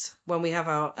check-ins when we have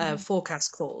our Hmm.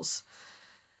 forecast calls.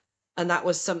 And that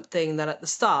was something that at the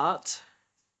start,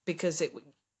 because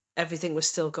everything was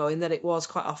still going, that it was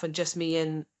quite often just me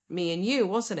and you,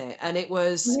 wasn't it? And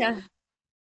Yeah.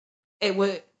 it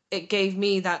was it gave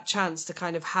me that chance to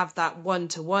kind of have that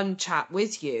one-to-one chat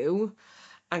with you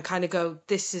and kind of go,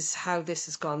 this is how this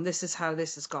has gone, this is how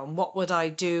this has gone, what would I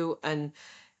do? And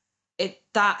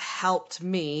that helped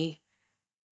me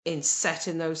in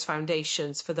setting those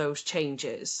foundations for those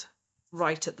changes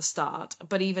right at the start.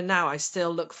 But even now, I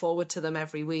still look forward to them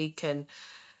every week, and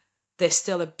they're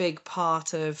still a big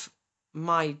part of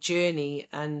my journey.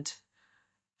 And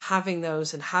having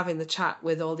those and having the chat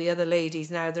with all the other ladies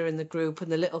now they're in the group,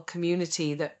 and the little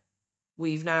community that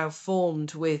we've now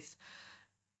formed with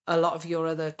a lot of your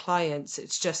other clients,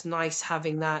 it's just nice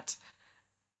having that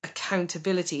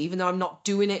accountability, even though I'm not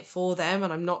doing it for them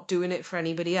and I'm not doing it for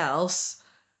anybody else.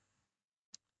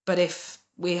 But if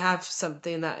we have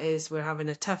something that is, we're having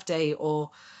a tough day, or,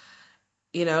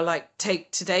 like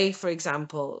take today, for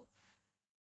example,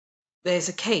 there's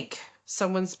a cake.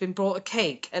 Someone's been brought a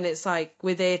cake, and it's like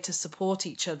we're there to support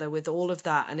each other with all of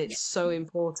that. And it's so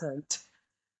important.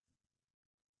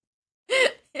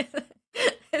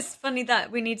 It's funny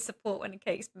that we need support when a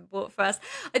cake's been bought for us.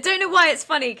 I don't know why it's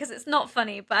funny, because it's not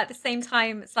funny, but at the same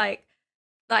time, it's like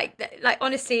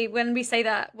honestly, when we say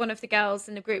that one of the girls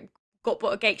in the group got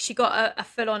bought a cake, she got a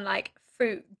full on like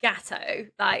fruit gatto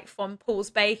like from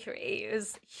Paul's Bakery. It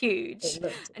was It huge,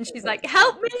 looked and it she's like, looked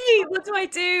 "Help fabulous. me! What do I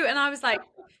do?" And I was like,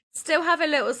 still have a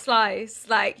little slice.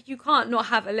 Like, you can't not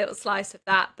have a little slice of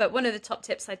that. But one of the top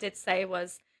tips I did say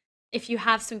was, if you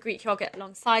have some Greek yogurt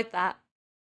alongside that,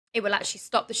 it will actually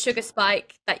stop the sugar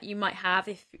spike that you might have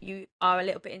if you are a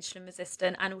little bit insulin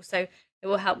resistant, and also it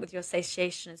will help with your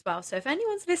satiation as well. So if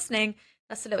anyone's listening,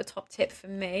 that's a little top tip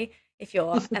from me. If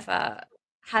you're ever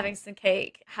having some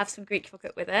cake, have some Greek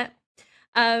yogurt with it.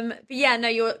 But yeah, no,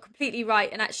 you're completely right.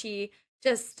 And actually,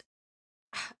 just,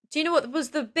 do you know what was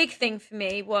the big thing for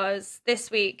me was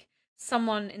this week?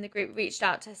 Someone in the group reached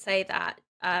out to say that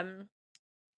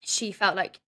she felt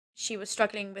like she was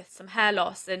struggling with some hair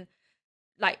loss, and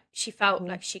like she felt Mhm.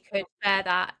 like she could bear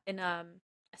that in a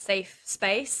safe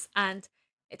space. And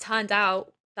it turned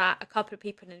out that a couple of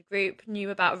people in the group knew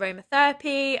about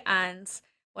aromatherapy, and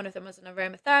one of them was an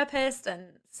aromatherapist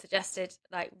and suggested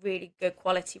like really good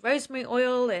quality rosemary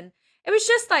oil. And it was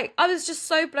just like, I was just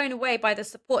so blown away by the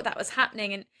support that was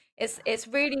happening. And it's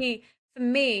really, for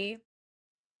me,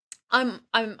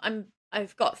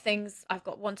 I've got things, I've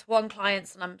got one-to-one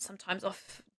clients, and I'm sometimes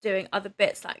off doing other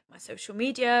bits like my social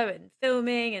media and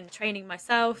filming and training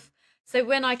myself. So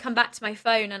when I come back to my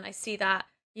phone and I see that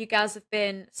you guys have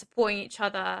been supporting each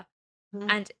other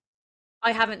Mhm. and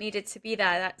I haven't needed to be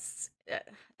there,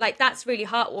 that's really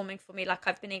heartwarming for me. Like,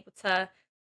 I've been able to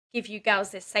give you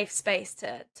girls this safe space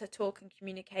to talk and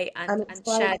communicate And it's and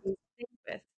like share these things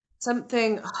with.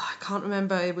 something, I can't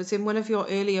remember. It was in one of your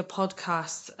earlier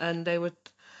podcasts, and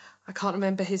I can't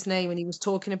remember his name, and he was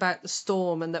talking about the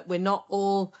storm and that we're not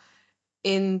all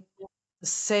in the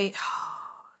same.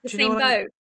 The Do you know same what I?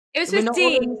 boat. It was We're with not all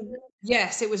Dean. in.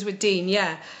 Yes, it was with Dean.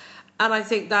 Yeah, and I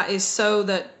think that is so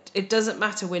that it doesn't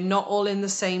matter. We're not all in the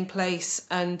same place,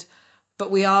 and but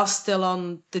we are still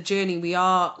on the journey. We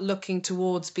are looking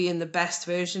towards being the best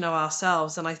version of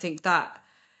ourselves, and I think that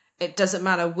it doesn't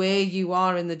matter where you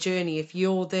are in the journey. If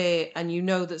you're there and you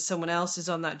know that someone else is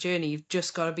on that journey, you've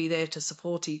just got to be there to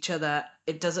support each other.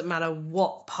 It doesn't matter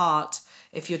what part.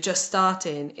 If you're just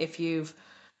starting, if you've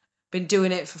been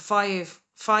doing it for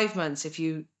five months, if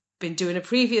you've been doing a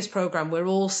previous program, we're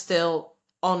all still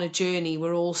on a journey.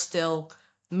 We're all still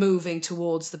moving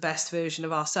towards the best version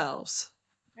of ourselves.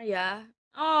 Yeah.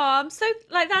 Oh, I'm so,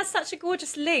 like, that's such a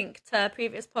gorgeous link to a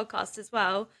previous podcast as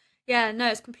well. Yeah, no,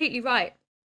 it's completely right.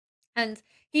 And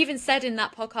he even said in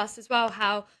that podcast as well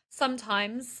how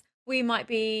sometimes we might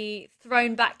be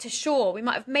thrown back to shore. We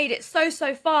might have made it so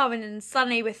far, and then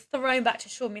suddenly we're thrown back to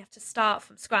shore and we have to start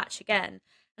from scratch again.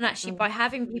 And actually, Mm. by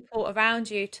having people around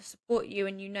you to support you,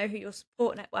 and you know who your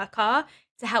support network are,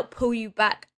 to help pull you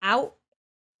back out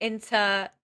into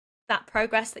that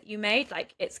progress that you made,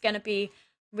 like, it's going to be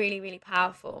really, really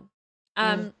powerful. Mm.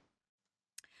 Um,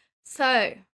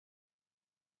 so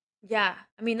yeah,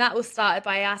 I mean, that all started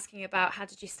by asking about how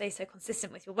did you stay so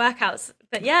consistent with your workouts.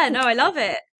 But yeah, no, I love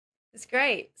it. It's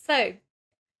great. So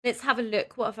let's have a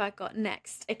look. What have I got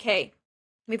next? Okay,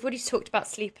 we've already talked about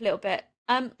sleep a little bit.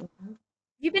 Have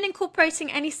you been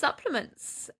incorporating any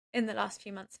supplements in the last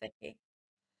few months, Vicky?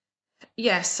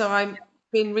 Yes, so I'm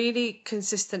been really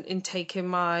consistent in taking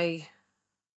my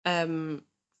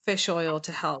fish oil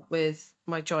to help with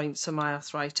my joints and my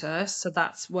arthritis. So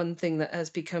that's one thing that has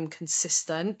become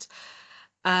consistent.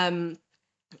 Um,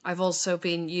 I've also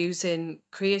been using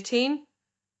creatine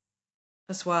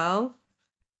as well.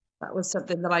 That was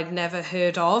something that I'd never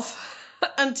heard of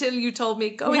until you told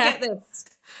me, go and Yeah. get this.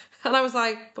 And I was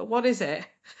like, but what is it?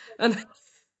 And,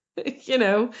 you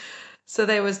know, so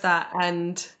there was that.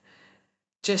 And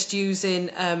just using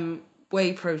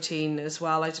whey protein as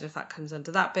well. I don't know if that comes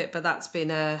under that bit, but that's been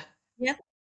a Yeah.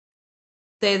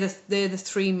 they're the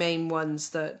three main ones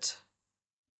That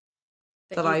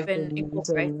that you've I've been been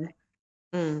incorporating. using.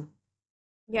 Mm.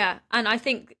 Yeah. And I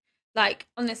think, like,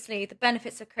 honestly, the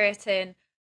benefits of creatine,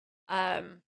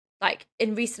 um, like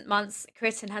in recent months,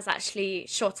 creatine has actually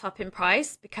shot up in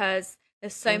price because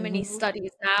there's so many Mhm.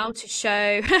 studies now to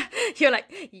show. You're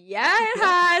like, yeah, it Yeah.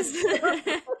 has.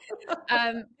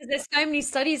 'Cause there's so many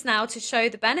studies now to show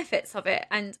the benefits of it,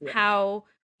 and Yeah. how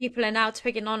people are now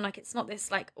twigging on, like, it's not this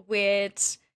like weird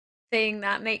thing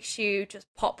that makes you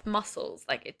just pop muscles.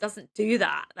 Like, it doesn't do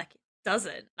that. Like, it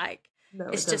doesn't. Like, No,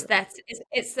 it it's just doesn't.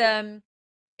 that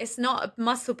it's not a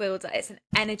muscle builder, it's an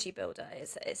energy builder.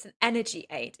 It's an energy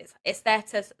aid. It's there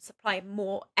to supply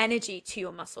more energy to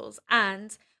your muscles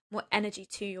and more energy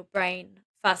to your brain,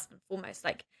 first and foremost.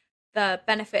 Like, the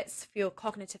benefits for your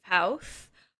cognitive health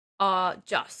are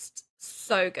just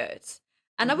so good.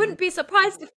 And I Mhm. wouldn't be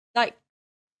surprised if, like,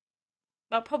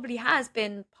 that probably has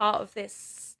been part of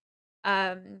this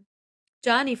um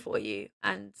journey for you,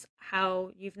 and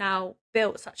how you've now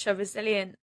built such a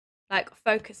resilient, like,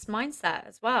 focused mindset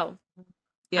as well.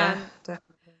 Yeah, Um,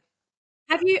 definitely.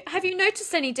 Have you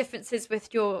noticed any differences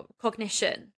with your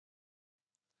cognition?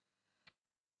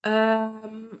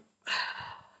 Um,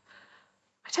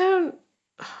 I don't.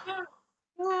 Yeah,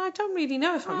 I don't really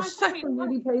know if I'm. I haven't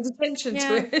really paid attention to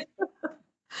Yeah. it,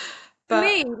 For but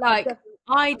me, like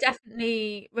I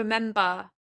definitely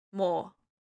remember more.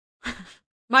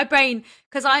 My brain,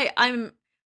 because I'm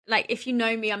like, if you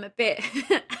know me, I'm a bit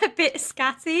a bit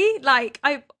scatty. Like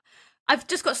I've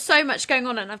just got so much going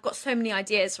on and I've got so many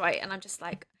ideas, right? And I'm just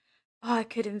like, oh, I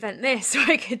could invent this, or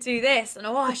I could do this, and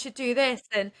oh, I should do this,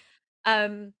 and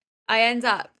um, I end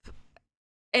up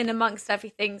in amongst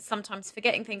everything, sometimes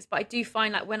forgetting things. But I do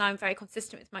find like when I'm very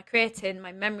consistent with my creatine,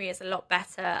 my memory is a lot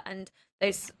better, and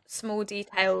those small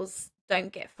details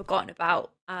don't get forgotten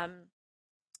about.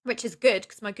 Which is good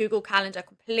because my Google Calendar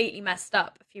completely messed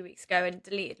up a few weeks ago and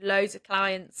deleted loads of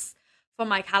clients from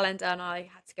my calendar, and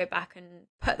I had to go back and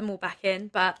put them all back in.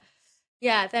 But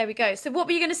yeah, there we go. So what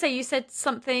were you going to say? You said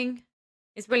something.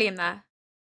 Is William there?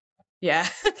 yeah,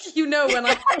 you know when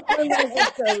I when my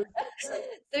head goes, So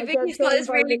I get Vicky's got told this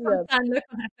by really William. concerned look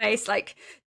on her face, like,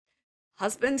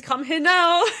 husband, come here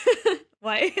now.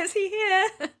 Why is he here?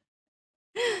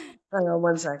 Hang on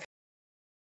one sec.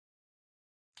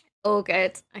 All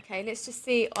good. Okay, let's just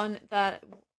see on the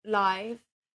live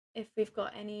if we've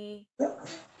got any.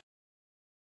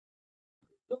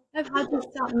 I've had to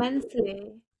start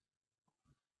mentally.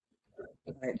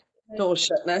 Right. Door's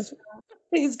shut now.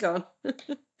 He's gone.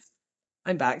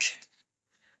 I'm back.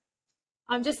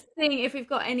 I'm just seeing if we've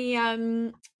got any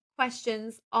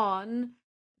questions on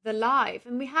the live,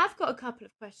 and we have got a couple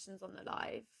of questions on the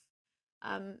live.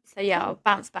 So yeah, I'll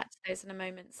bounce back to those in a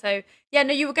moment. So yeah,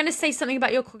 no, you were going to say something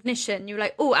about your cognition. You were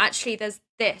like, oh, actually, there's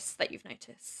this that you've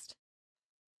noticed.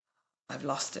 I've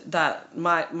lost it. That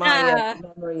my Yeah.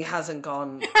 memory hasn't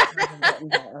gotten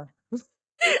better.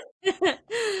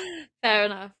 Fair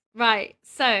enough. Right.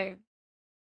 So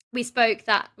we just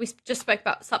spoke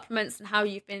about supplements and how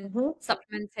you've been Hmm.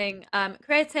 supplementing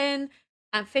creatine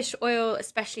and fish oil,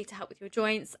 especially to help with your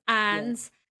joints, Yeah. and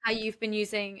how you've been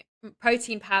using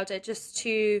protein powder just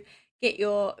to meet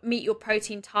your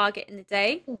protein target in the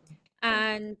day.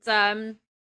 And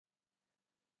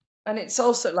And it's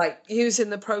also like using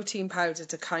the protein powder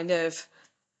to kind of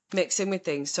mix in with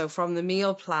things. So from the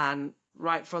meal plan,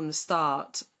 right from the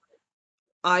start,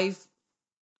 I've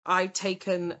I've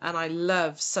taken and I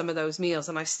love some of those meals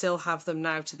and I still have them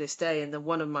now to this day. And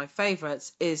one of my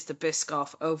favorites is the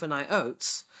Biscoff overnight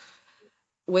oats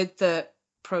with the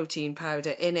protein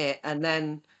powder in it. And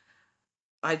then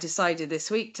I decided this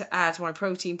week to add my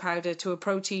protein powder to a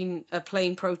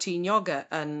plain protein yogurt,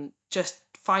 and just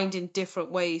finding different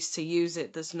ways to use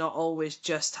it that's not always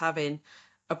just having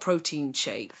a protein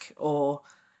shake or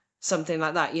something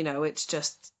like that. It's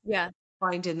just yeah,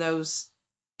 finding those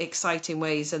exciting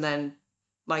ways. And then,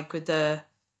 like with the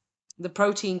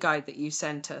protein guide that you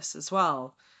sent us as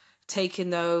well, taking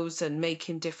those and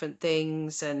making different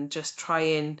things and just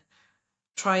trying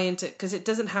to, because it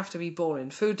doesn't have to be boring.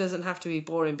 Food doesn't have to be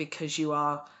boring because you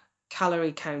are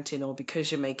calorie counting or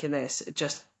because you're making this. It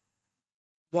just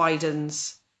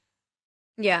widens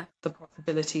yeah, the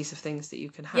possibilities of things that you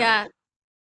can have. yeah.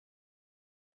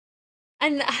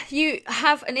 And you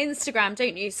have an Instagram,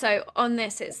 don't you? So on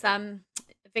this, it's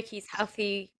Vicky's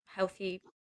healthy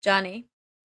journey,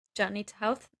 journey to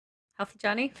health, healthy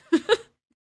journey.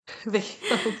 The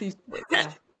healthy,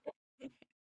 yeah.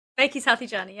 Vicky's healthy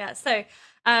journey, yeah. So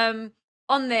um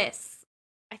on this,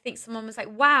 I think someone was like,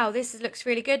 wow, looks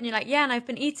really good. And you're like, yeah, and I've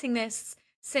been eating this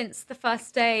since the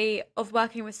first day of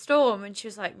working with Storm. And she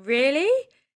was like, really?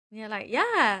 And you're like,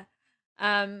 yeah.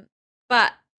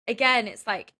 But again, it's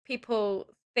like people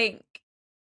think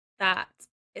that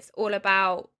it's all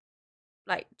about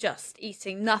like just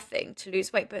eating nothing to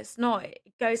lose weight, but it's not.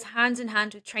 It goes hand in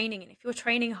hand with training. And if you're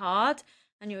training hard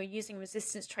and you're using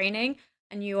resistance training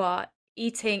and you are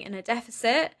eating in a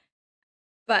deficit,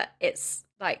 but it's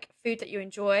like food that you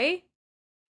enjoy,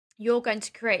 you're going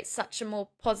to create such a more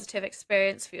positive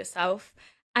experience for yourself,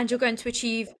 and you're going to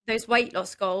achieve those weight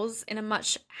loss goals in a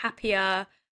much happier,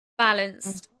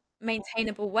 balanced,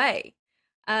 maintainable way.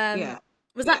 Um, Yeah.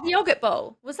 was that the yogurt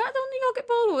bowl? Was that on the yogurt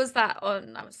bowl, or was that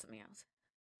was something else?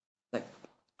 Like,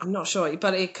 I'm not sure,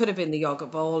 but it could have been the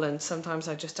yogurt bowl. And sometimes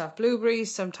I just have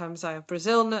blueberries. Sometimes I have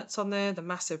Brazil nuts on there, the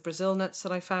massive Brazil nuts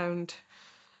that I found.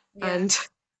 Yeah. And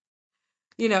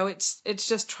it's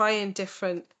just trying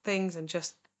different things and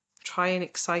just trying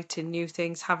exciting new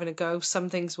things, having a go. Some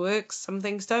things work, some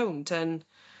things don't, and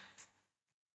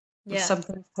Yeah. some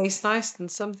things taste nice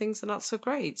and some things are not so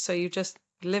great. So you just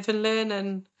live and learn.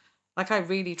 And like, I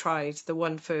really tried the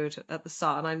one food at the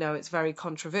start, and I know it's very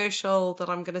controversial that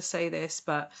I'm going to say this,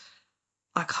 but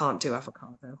I can't do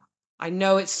avocado. I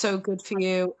know it's so good for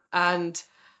you, and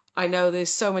I know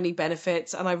there's so many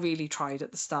benefits, and I really tried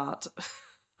at the start.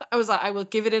 I was like, I will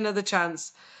give it another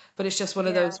chance, but it's just one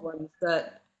of Yeah. those ones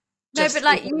that No, but just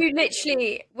like isn't. you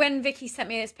literally, when Vicky sent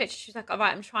me this picture, she was like, "All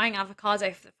right, I'm trying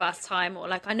avocado for the first time," or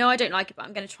like, "I know I don't like it, but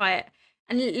I'm going to try it."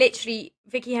 And literally,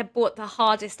 Vicky had bought the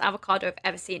hardest avocado I've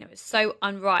ever seen. It was so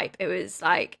unripe. It was Oh,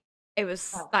 like, I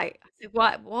was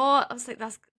like, what? I was like,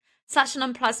 that's such an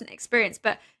unpleasant experience.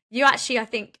 But you actually, I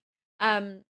think,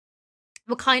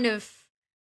 were kind of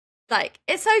like,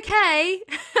 it's okay.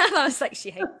 And I was like,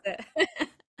 she hates it.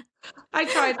 I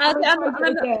tried. I was I like, tried I'm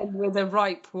it not, again with a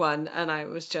ripe one, and I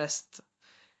was just.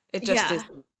 It just yeah.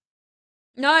 isn't.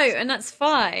 No, and that's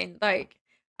fine. Like,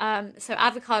 so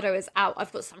avocado is out.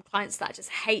 I've got some clients that just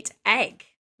hate egg.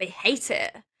 They hate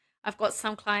it. I've got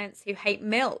some clients who hate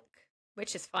milk,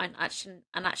 which is fine. Actually,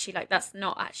 and actually, like that's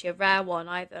not actually a rare one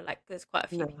either. Like, there's quite a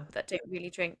few No. people that don't really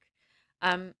drink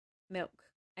um milk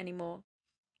anymore.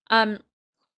 Um,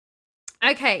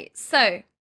 okay, so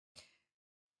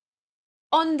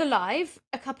on the live,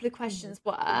 a couple of Mhm. questions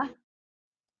were,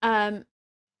 um,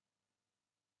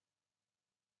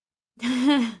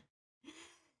 do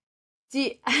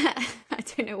you, I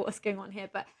don't know what's going on here,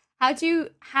 but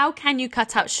how can you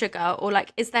cut out sugar, or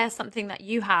like is there something that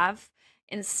you have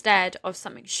instead of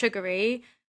something sugary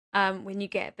when you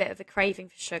get a bit of a craving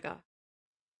for sugar?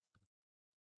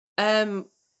 Um,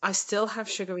 I still have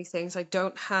sugary things. I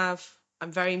don't have.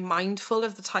 I'm very mindful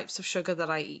of the types of sugar that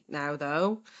I eat now,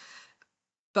 though.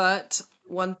 But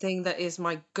one thing that is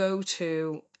my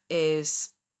go-to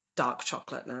is dark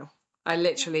chocolate now. I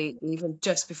literally, even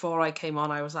just before I came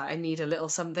on, I was like, I need a little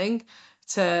something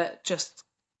to just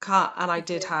cut. And I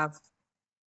did have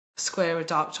a square of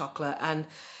dark chocolate. And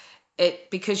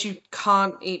because you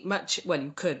can't eat much, well,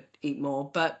 you could eat more,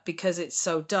 but because it's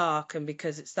so dark and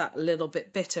because it's that little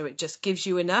bit bitter, it just gives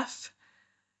you enough.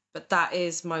 But that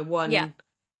is Yeah.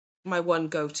 my one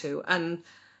go-to. And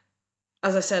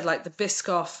as I said, like the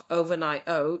Biscoff overnight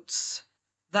oats,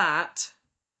 that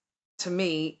to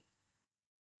me,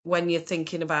 when you're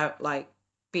thinking about like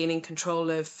being in control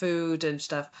of food and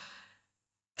stuff,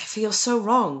 it feels so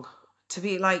wrong to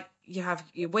be like you have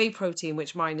your whey protein,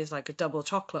 which mine is like a double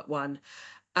chocolate one,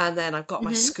 and then I've got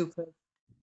my Hmm. scoop of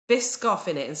Biscoff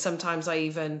in it, and sometimes I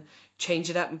even change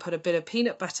it up and put a bit of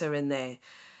peanut butter in there,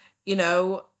 you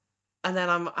know, and then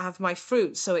I have my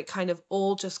fruit, so it kind of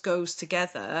all just goes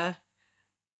together,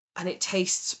 and it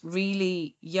tastes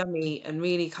really yummy and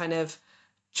really kind of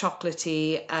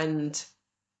chocolatey and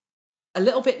a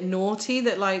little bit naughty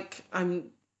that like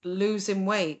I'm losing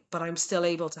weight, but I'm still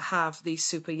able to have these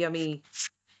super yummy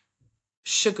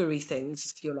sugary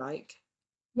things, if you like.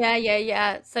 Yeah, yeah,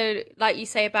 yeah. So, like you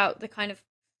say about the kind of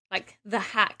like the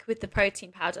hack with the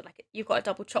protein powder, like you've got a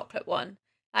double chocolate one.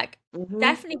 Like, Hmm.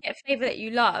 definitely get a flavor that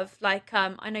you love. Like,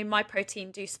 I know my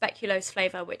protein do speculoos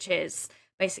flavor, which is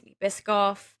basically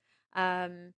Biscoff.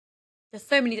 Um, there's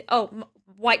so many. Oh,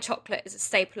 white chocolate is a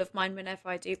staple of mine whenever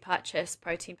I do purchase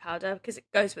protein powder because it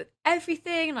goes with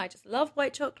everything, and I just love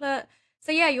white chocolate.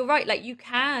 So yeah, you're right. Like you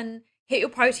can hit your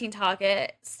protein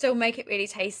target, still make it really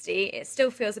tasty. It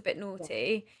still feels a bit Yeah.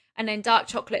 naughty, and then dark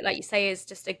chocolate, like you say, is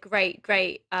just a great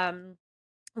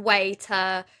way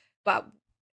to. Well,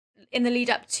 in the lead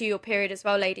up to your period as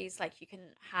well, ladies, like you can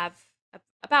have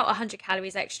about 100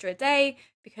 calories extra a day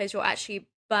because you're actually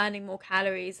burning more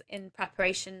calories in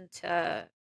preparation to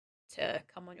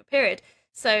come on your period.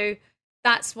 So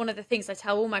that's one of the things I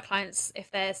tell all my clients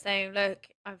if they're saying, "Look,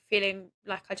 I'm feeling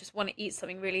like I just want to eat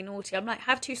something really naughty." I'm like,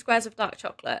 "Have 2 squares of dark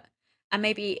chocolate, and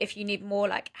maybe if you need more,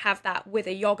 like have that with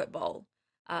a yogurt bowl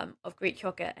of Greek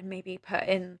yogurt, and maybe put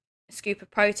in a scoop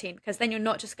of protein because then you're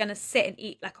not just going to sit and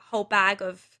eat like a whole bag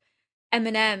of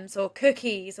M&Ms or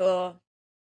cookies or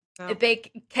a No.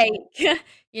 big cake."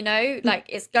 Like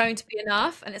it's going to be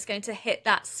enough and it's going to hit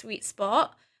that sweet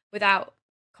spot without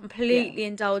Yeah. completely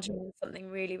indulging in something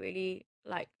really, really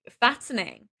like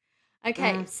fattening.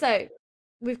 Okay, Mm. so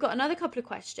we've got another couple of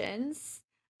questions.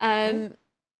 Okay. Um,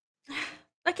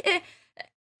 like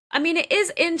I mean, it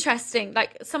is interesting.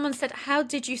 Like someone said, how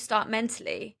did you start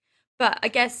mentally? But I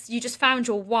guess you just found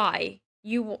your why.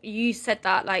 You said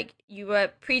that like you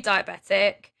were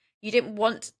pre-diabetic. You didn't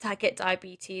want to get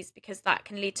diabetes because that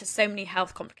can lead to so many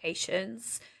health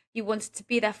complications. You wanted to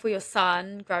be there for your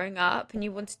son growing up, and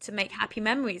you wanted to make happy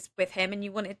memories with him, and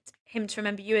you wanted him to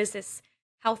remember you as this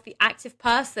healthy, active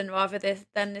person rather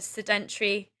than this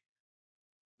sedentary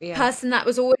Yeah. person that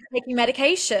was always taking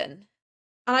medication.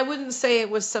 And I wouldn't say it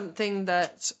was something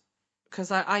that,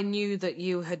 because I knew that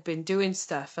you had been doing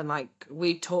stuff and like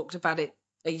we talked about it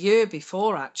a year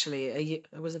before, actually. It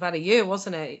was about a year,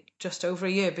 wasn't it? Just over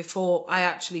a year before I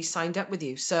actually signed up with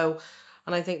you. So,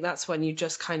 and I think that's when you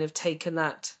just kind of taken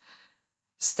that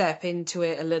step into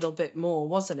it a little bit more,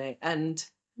 wasn't it? And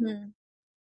Mm.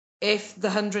 if the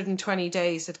 120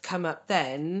 days had come up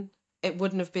then, it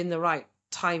wouldn't have been the right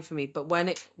time for me. But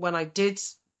when I did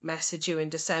message you in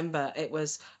December, it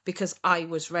was because I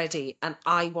was ready and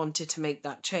I wanted to make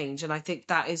that change. And I think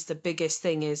that is the biggest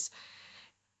thing, is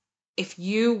if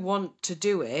you want to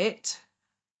do it,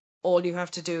 all you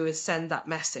have to do is send that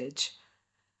message.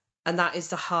 And that is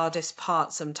the hardest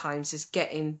part sometimes, is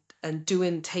getting and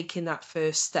doing, taking that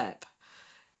first step.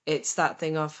 It's that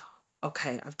thing of,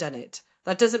 okay, I've done it.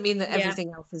 That doesn't mean that Yeah.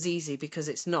 everything else is easy, because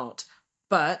it's not.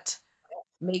 But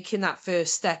making that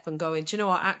first step and going, do you know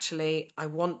what? Actually, I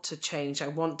want to change. I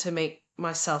want to make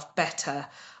myself better.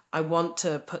 I want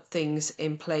to put things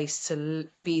in place to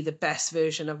be the best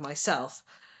version of myself,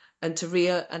 and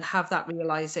to and have that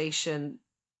realization.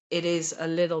 It is a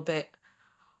little bit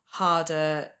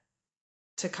harder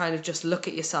to kind of just look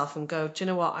at yourself and go, do you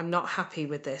know what? I'm not happy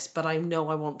with this, but I know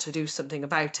I want to do something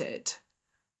about it.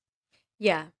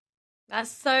 Yeah.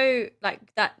 That's so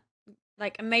like that,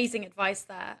 like amazing advice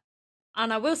there.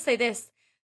 And I will say this,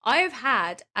 I've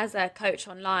had as a coach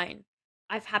online,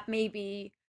 I've had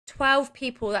maybe 12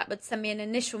 people that would send me an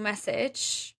initial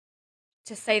message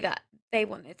to say that they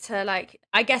wanted to, like,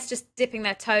 I guess just dipping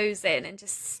their toes in and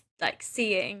just like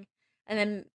seeing,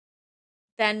 and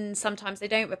then sometimes they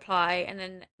don't reply, and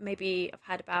then maybe I've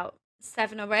had about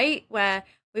 7 or 8 where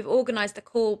we've organized a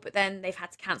call but then they've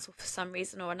had to cancel for some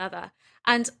reason or another.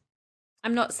 And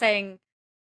I'm not saying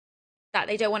that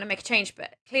they don't want to make a change,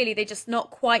 but clearly they're just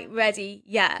not quite ready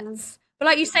yet. Mm. But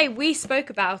like you say, we spoke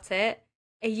about it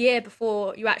a year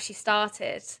before you actually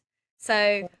started.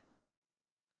 So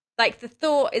like the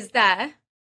thought is there,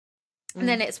 and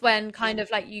then Mm. it's when kind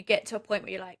of like you get to a point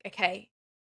where you're like, okay,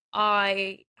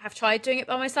 I have tried doing it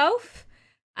by myself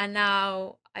and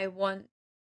now I want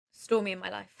Stormy in my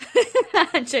life.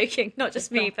 I'm joking, not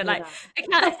just me, but Exactly like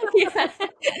that. yeah,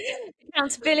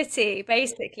 accountability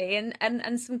basically,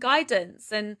 and some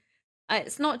guidance. And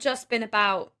it's not just been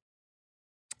about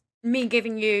me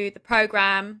giving you the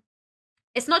program.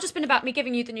 It's not just been about me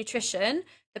giving you the nutrition,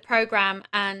 the program,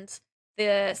 and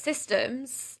the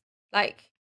systems.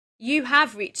 Like, you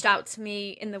have reached out to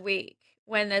me in the week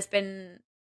when there's been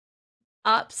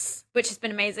ups, which has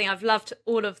been amazing. I've loved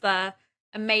all of the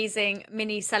amazing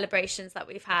mini celebrations that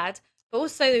we've had, but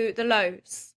also the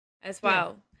lows as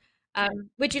Yeah. well.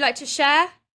 Would you like to share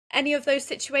any of those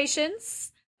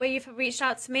situations where you've reached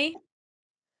out to me?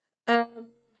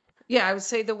 Um, yeah, I would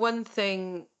say the one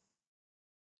thing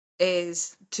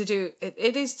is to do,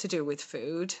 it is to do with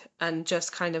food, and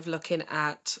just kind of looking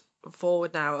at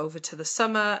forward now over to the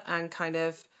summer, and kind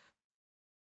of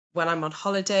when I'm on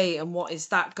holiday, and what is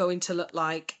that going to look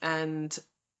like, and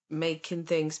making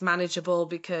things manageable,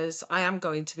 because I am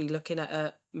going to be looking at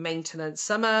a maintenance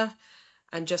summer,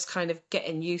 and just kind of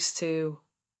getting used to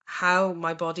how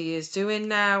my body is doing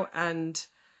now and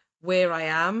where I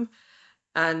am.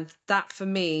 And that for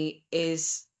me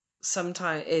is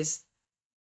sometimes is,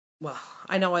 well,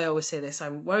 I know I always say this,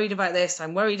 I'm worried about this,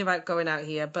 I'm worried about going out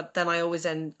here, but then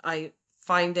I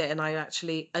find it and I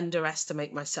actually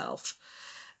underestimate myself.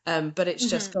 But it's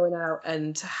just Hmm. going out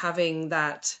and having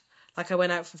that, like I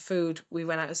went out for food, we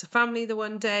went out as a family the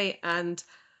one day, and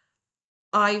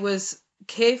I was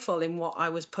careful in what I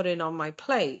was putting on my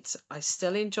plate. I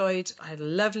had a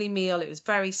lovely meal. It was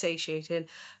very satiating.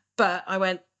 But I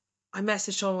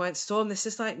messaged Storm, I went, Storm, this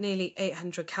is like nearly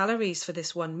 800 calories for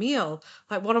this one meal.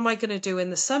 Like, what am I going to do in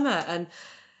the summer? And,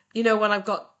 when I've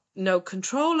got no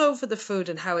control over the food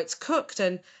and how it's cooked.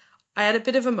 And I had a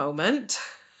bit of a moment,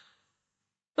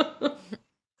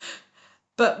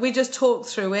 but we just talked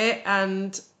through it,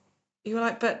 and you were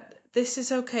like, but this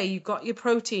is okay. You got your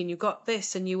protein, you got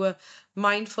this, and you were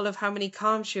mindful of how many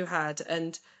carbs you had.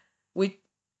 And we,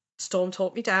 Storm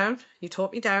taught me down. You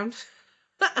taught me down.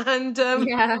 And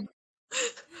Yeah.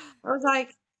 I was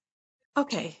like,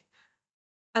 okay.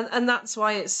 And that's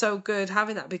why it's so good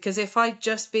having that, because if I'd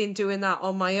just been doing that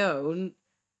on my own,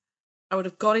 I would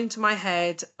have gone into my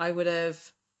head. I would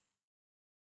have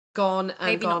gone and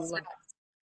Maybe not gone so. like,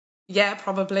 yeah,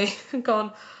 probably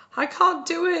gone, I can't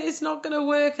do it. It's not going to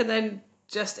work. And then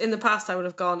just in the past, I would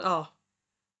have gone, oh,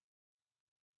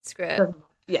 Screw it. doesn't-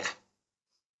 yeah,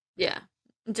 Yeah.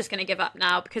 I'm just going to give up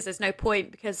now because there's no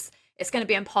point, because it's going to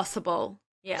be impossible.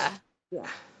 Yeah. yeah.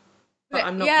 But But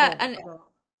I'm not yeah, going and to.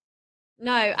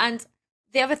 no, and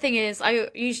the other thing is, I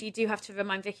usually do have to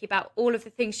remind Vicky about all of the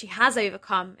things she has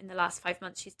overcome in the last 5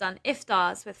 months. She's done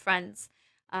iftars with friends.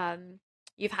 Um,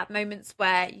 You've had moments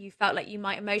where you felt like you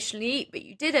might emotionally eat, but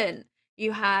you didn't.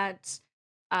 You had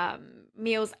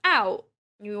meals out.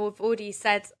 You've already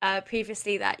said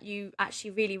previously that you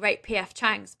actually really rate PF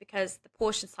Chang's because the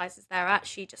portion sizes there are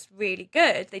actually just really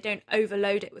good. They don't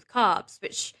overload it with carbs,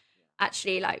 which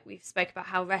actually, like we've spoke about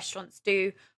how restaurants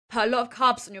do put a lot of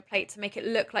carbs on your plate to make it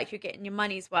look like you're getting your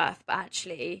money's worth, but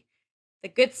actually the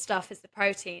good stuff is the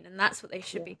protein, and that's what they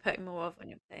should Yeah. be putting more of on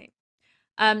your plate.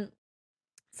 Um,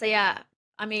 so yeah,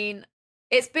 I mean,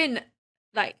 it's been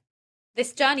like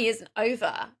this journey isn't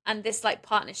over, and this like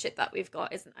partnership that we've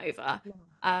got isn't over. No.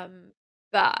 Um,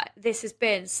 but this has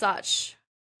been such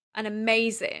an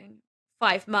amazing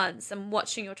 5 months, and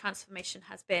watching your transformation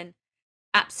has been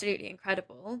absolutely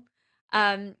incredible.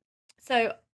 Um,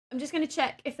 so I'm just going to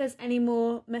check if there's any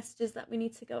more messages that we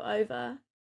need to go over.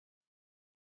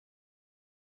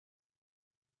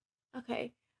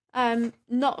 Okay.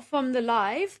 Not from the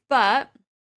live, but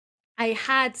I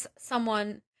had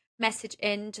someone message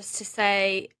in just to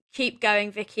say, keep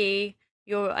going, Vicky.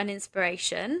 You're an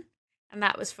inspiration. And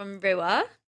that was from Rua.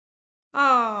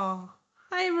 Oh,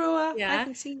 hi, Rua. I Yeah.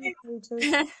 can see your photos.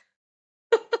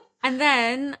 And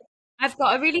then I've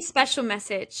got a really special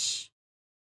message.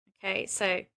 Okay,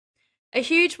 so a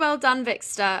huge well done,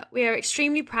 Vixter. We are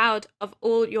extremely proud of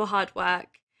all your hard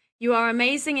work. You are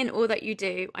amazing in all that you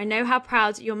do. I know how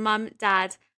proud your mum,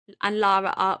 dad, and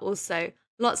Lara are also.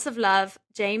 Lots of love,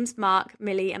 James, Mark,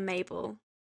 Millie, and Mabel.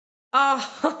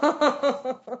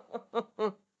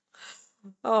 Oh,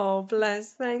 oh,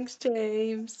 bless. Thanks,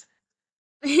 James.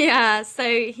 Yeah,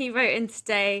 so he wrote in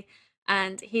today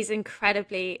and he's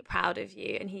incredibly proud of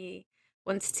you and he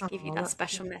wanted to give you Oh, that that's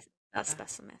special that yeah.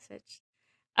 special message.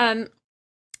 Um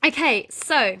okay,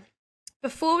 so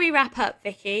before we wrap up,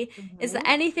 Vicky, is there Mhm.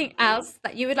 anything else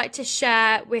that you would like to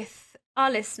share with our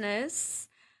listeners?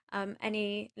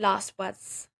 Any last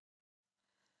words?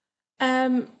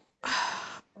 I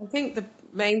think the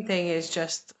main thing is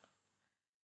just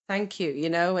thank you.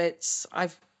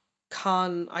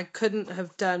 I couldn't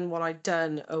have done what I've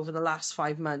done over the last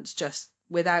 5 months just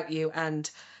without you and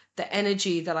the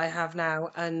energy that I have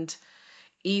now. And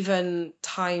even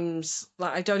times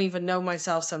like I don't even know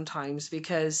myself sometimes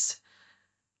because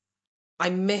I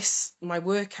miss my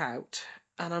workout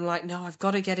and I'm like, no, I've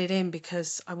got to get it in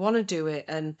because I want to do it.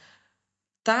 And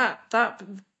that that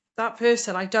that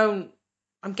person,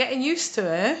 I'm getting used to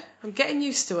her. I'm getting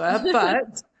used to her,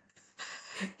 but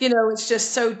it's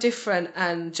just so different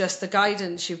and just the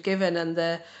guidance you've given and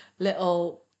the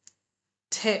little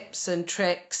tips and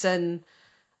tricks and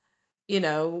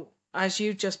as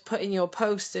you just put in your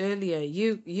post earlier,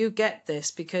 you get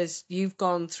this because you've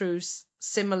gone through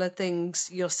similar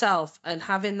things yourself and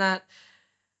having that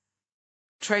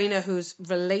trainer who's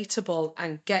relatable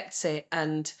and gets it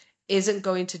and isn't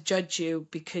going to judge you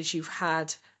because you've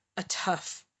had a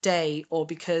tough day or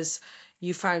because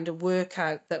you found a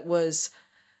workout that was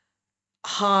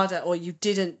harder or you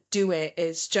didn't do it.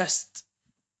 It's just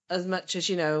as much as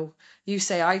you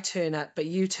say I turn up, but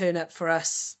you turn up for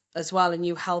us as well and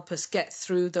you help us get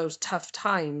through those tough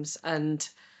times. And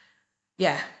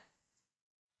yeah,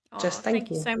 Oh, just thank thank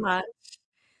you you. so much.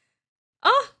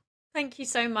 Oh, thank you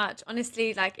so much.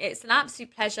 Honestly, like it's an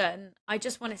absolute pleasure and I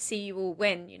just want to see you all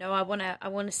win. I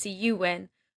want to see you win.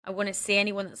 I want to see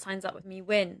anyone that signs up with me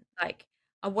win. Like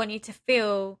I want you to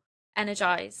feel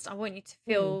energized. I want you to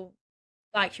Mm. feel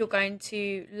like you're going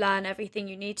to learn everything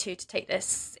you need to take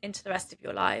this into the rest of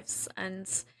your lives. And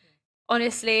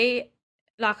honestly,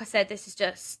 like I said, this is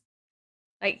just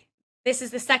like this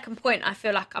is the second point I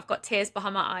feel like I've got tears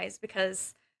behind my eyes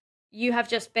because you have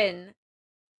just been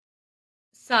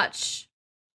such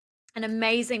an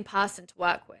amazing person to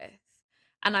work with.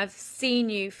 And I've seen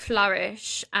you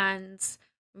flourish and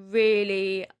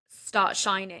really start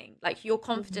shining. Like your Mhm.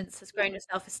 confidence has grown, your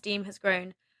self esteem has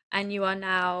grown, and you are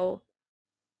now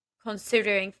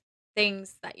considering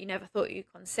things that you never thought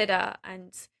you'd consider.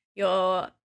 And you're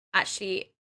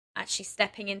actually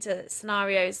stepping into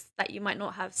scenarios that you might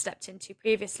not have stepped into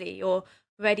previously. You're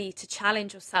ready to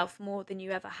challenge yourself more than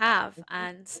you ever have.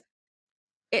 And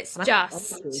it's And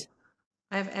just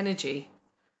I have energy.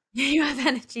 you have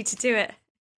energy to do it.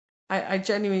 I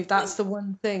genuinely, that's the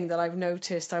one thing that I've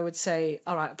noticed. I would say,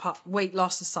 all right, weight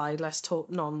loss aside, let's talk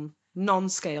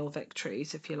non-scale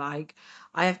victories, if you like.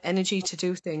 I have energy to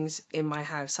do things in my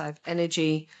house. I have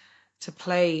energy to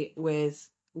play with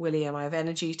William. I have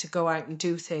energy to go out and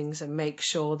do things and make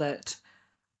sure that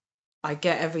I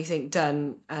get everything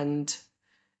done. And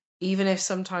even if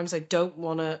sometimes I don't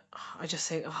want to, I just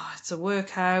think, oh, it's a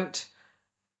workout,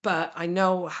 but I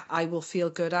know I will feel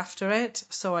good after it.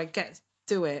 So I get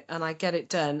do it and I get it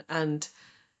done. And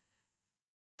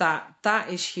that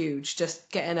is huge.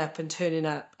 Just getting up and turning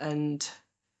up, and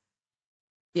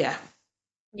yeah.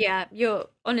 Yeah, you're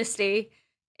honestly,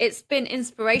 it's been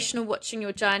inspirational watching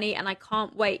your journey, and I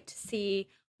can't wait to see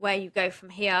where you go from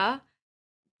here.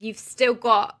 You've still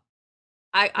got,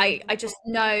 I just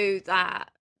know that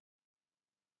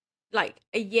like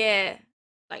a year,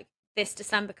 like this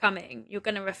December coming, you're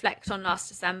going to reflect on last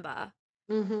December.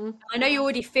 Mm-hmm. I know you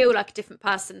already feel like a different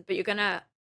person, but you're going to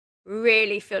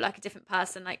really feel like a different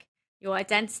person. Like your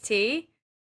identity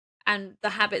and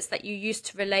the habits that you used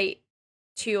to relate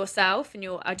to yourself and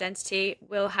your identity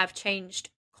will have changed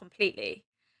completely.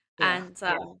 Yeah. And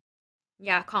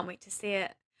yeah, I can't wait to see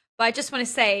it. But I just want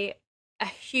to say a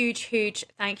huge, huge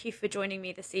thank you for joining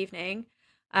me this evening.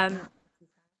 Um,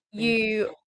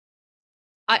 you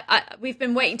we've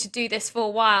been waiting to do this for a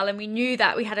while, and we knew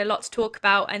that we had a lot to talk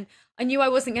about, and I knew I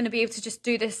wasn't going to be able to just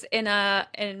do this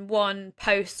in one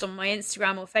post on my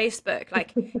Instagram or Facebook.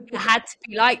 Like it had to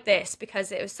be like this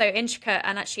because it was so intricate,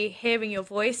 and actually hearing your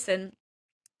voice and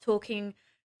talking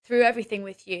through everything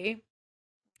with you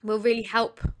will really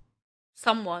help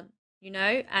someone,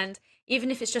 and even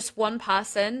if it's just one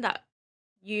person that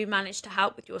you manage to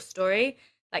help with your story,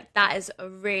 like that is a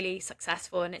really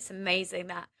successful, and it's amazing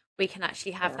that we can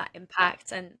actually have Yeah. that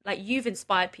impact, and like you've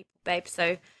inspired people, babe.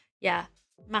 So yeah,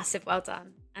 massive well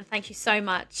done, and thank you so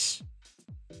much.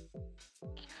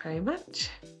 Very much.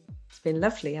 It's been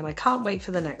lovely, and I can't wait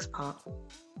for the next part.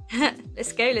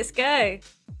 Let's go.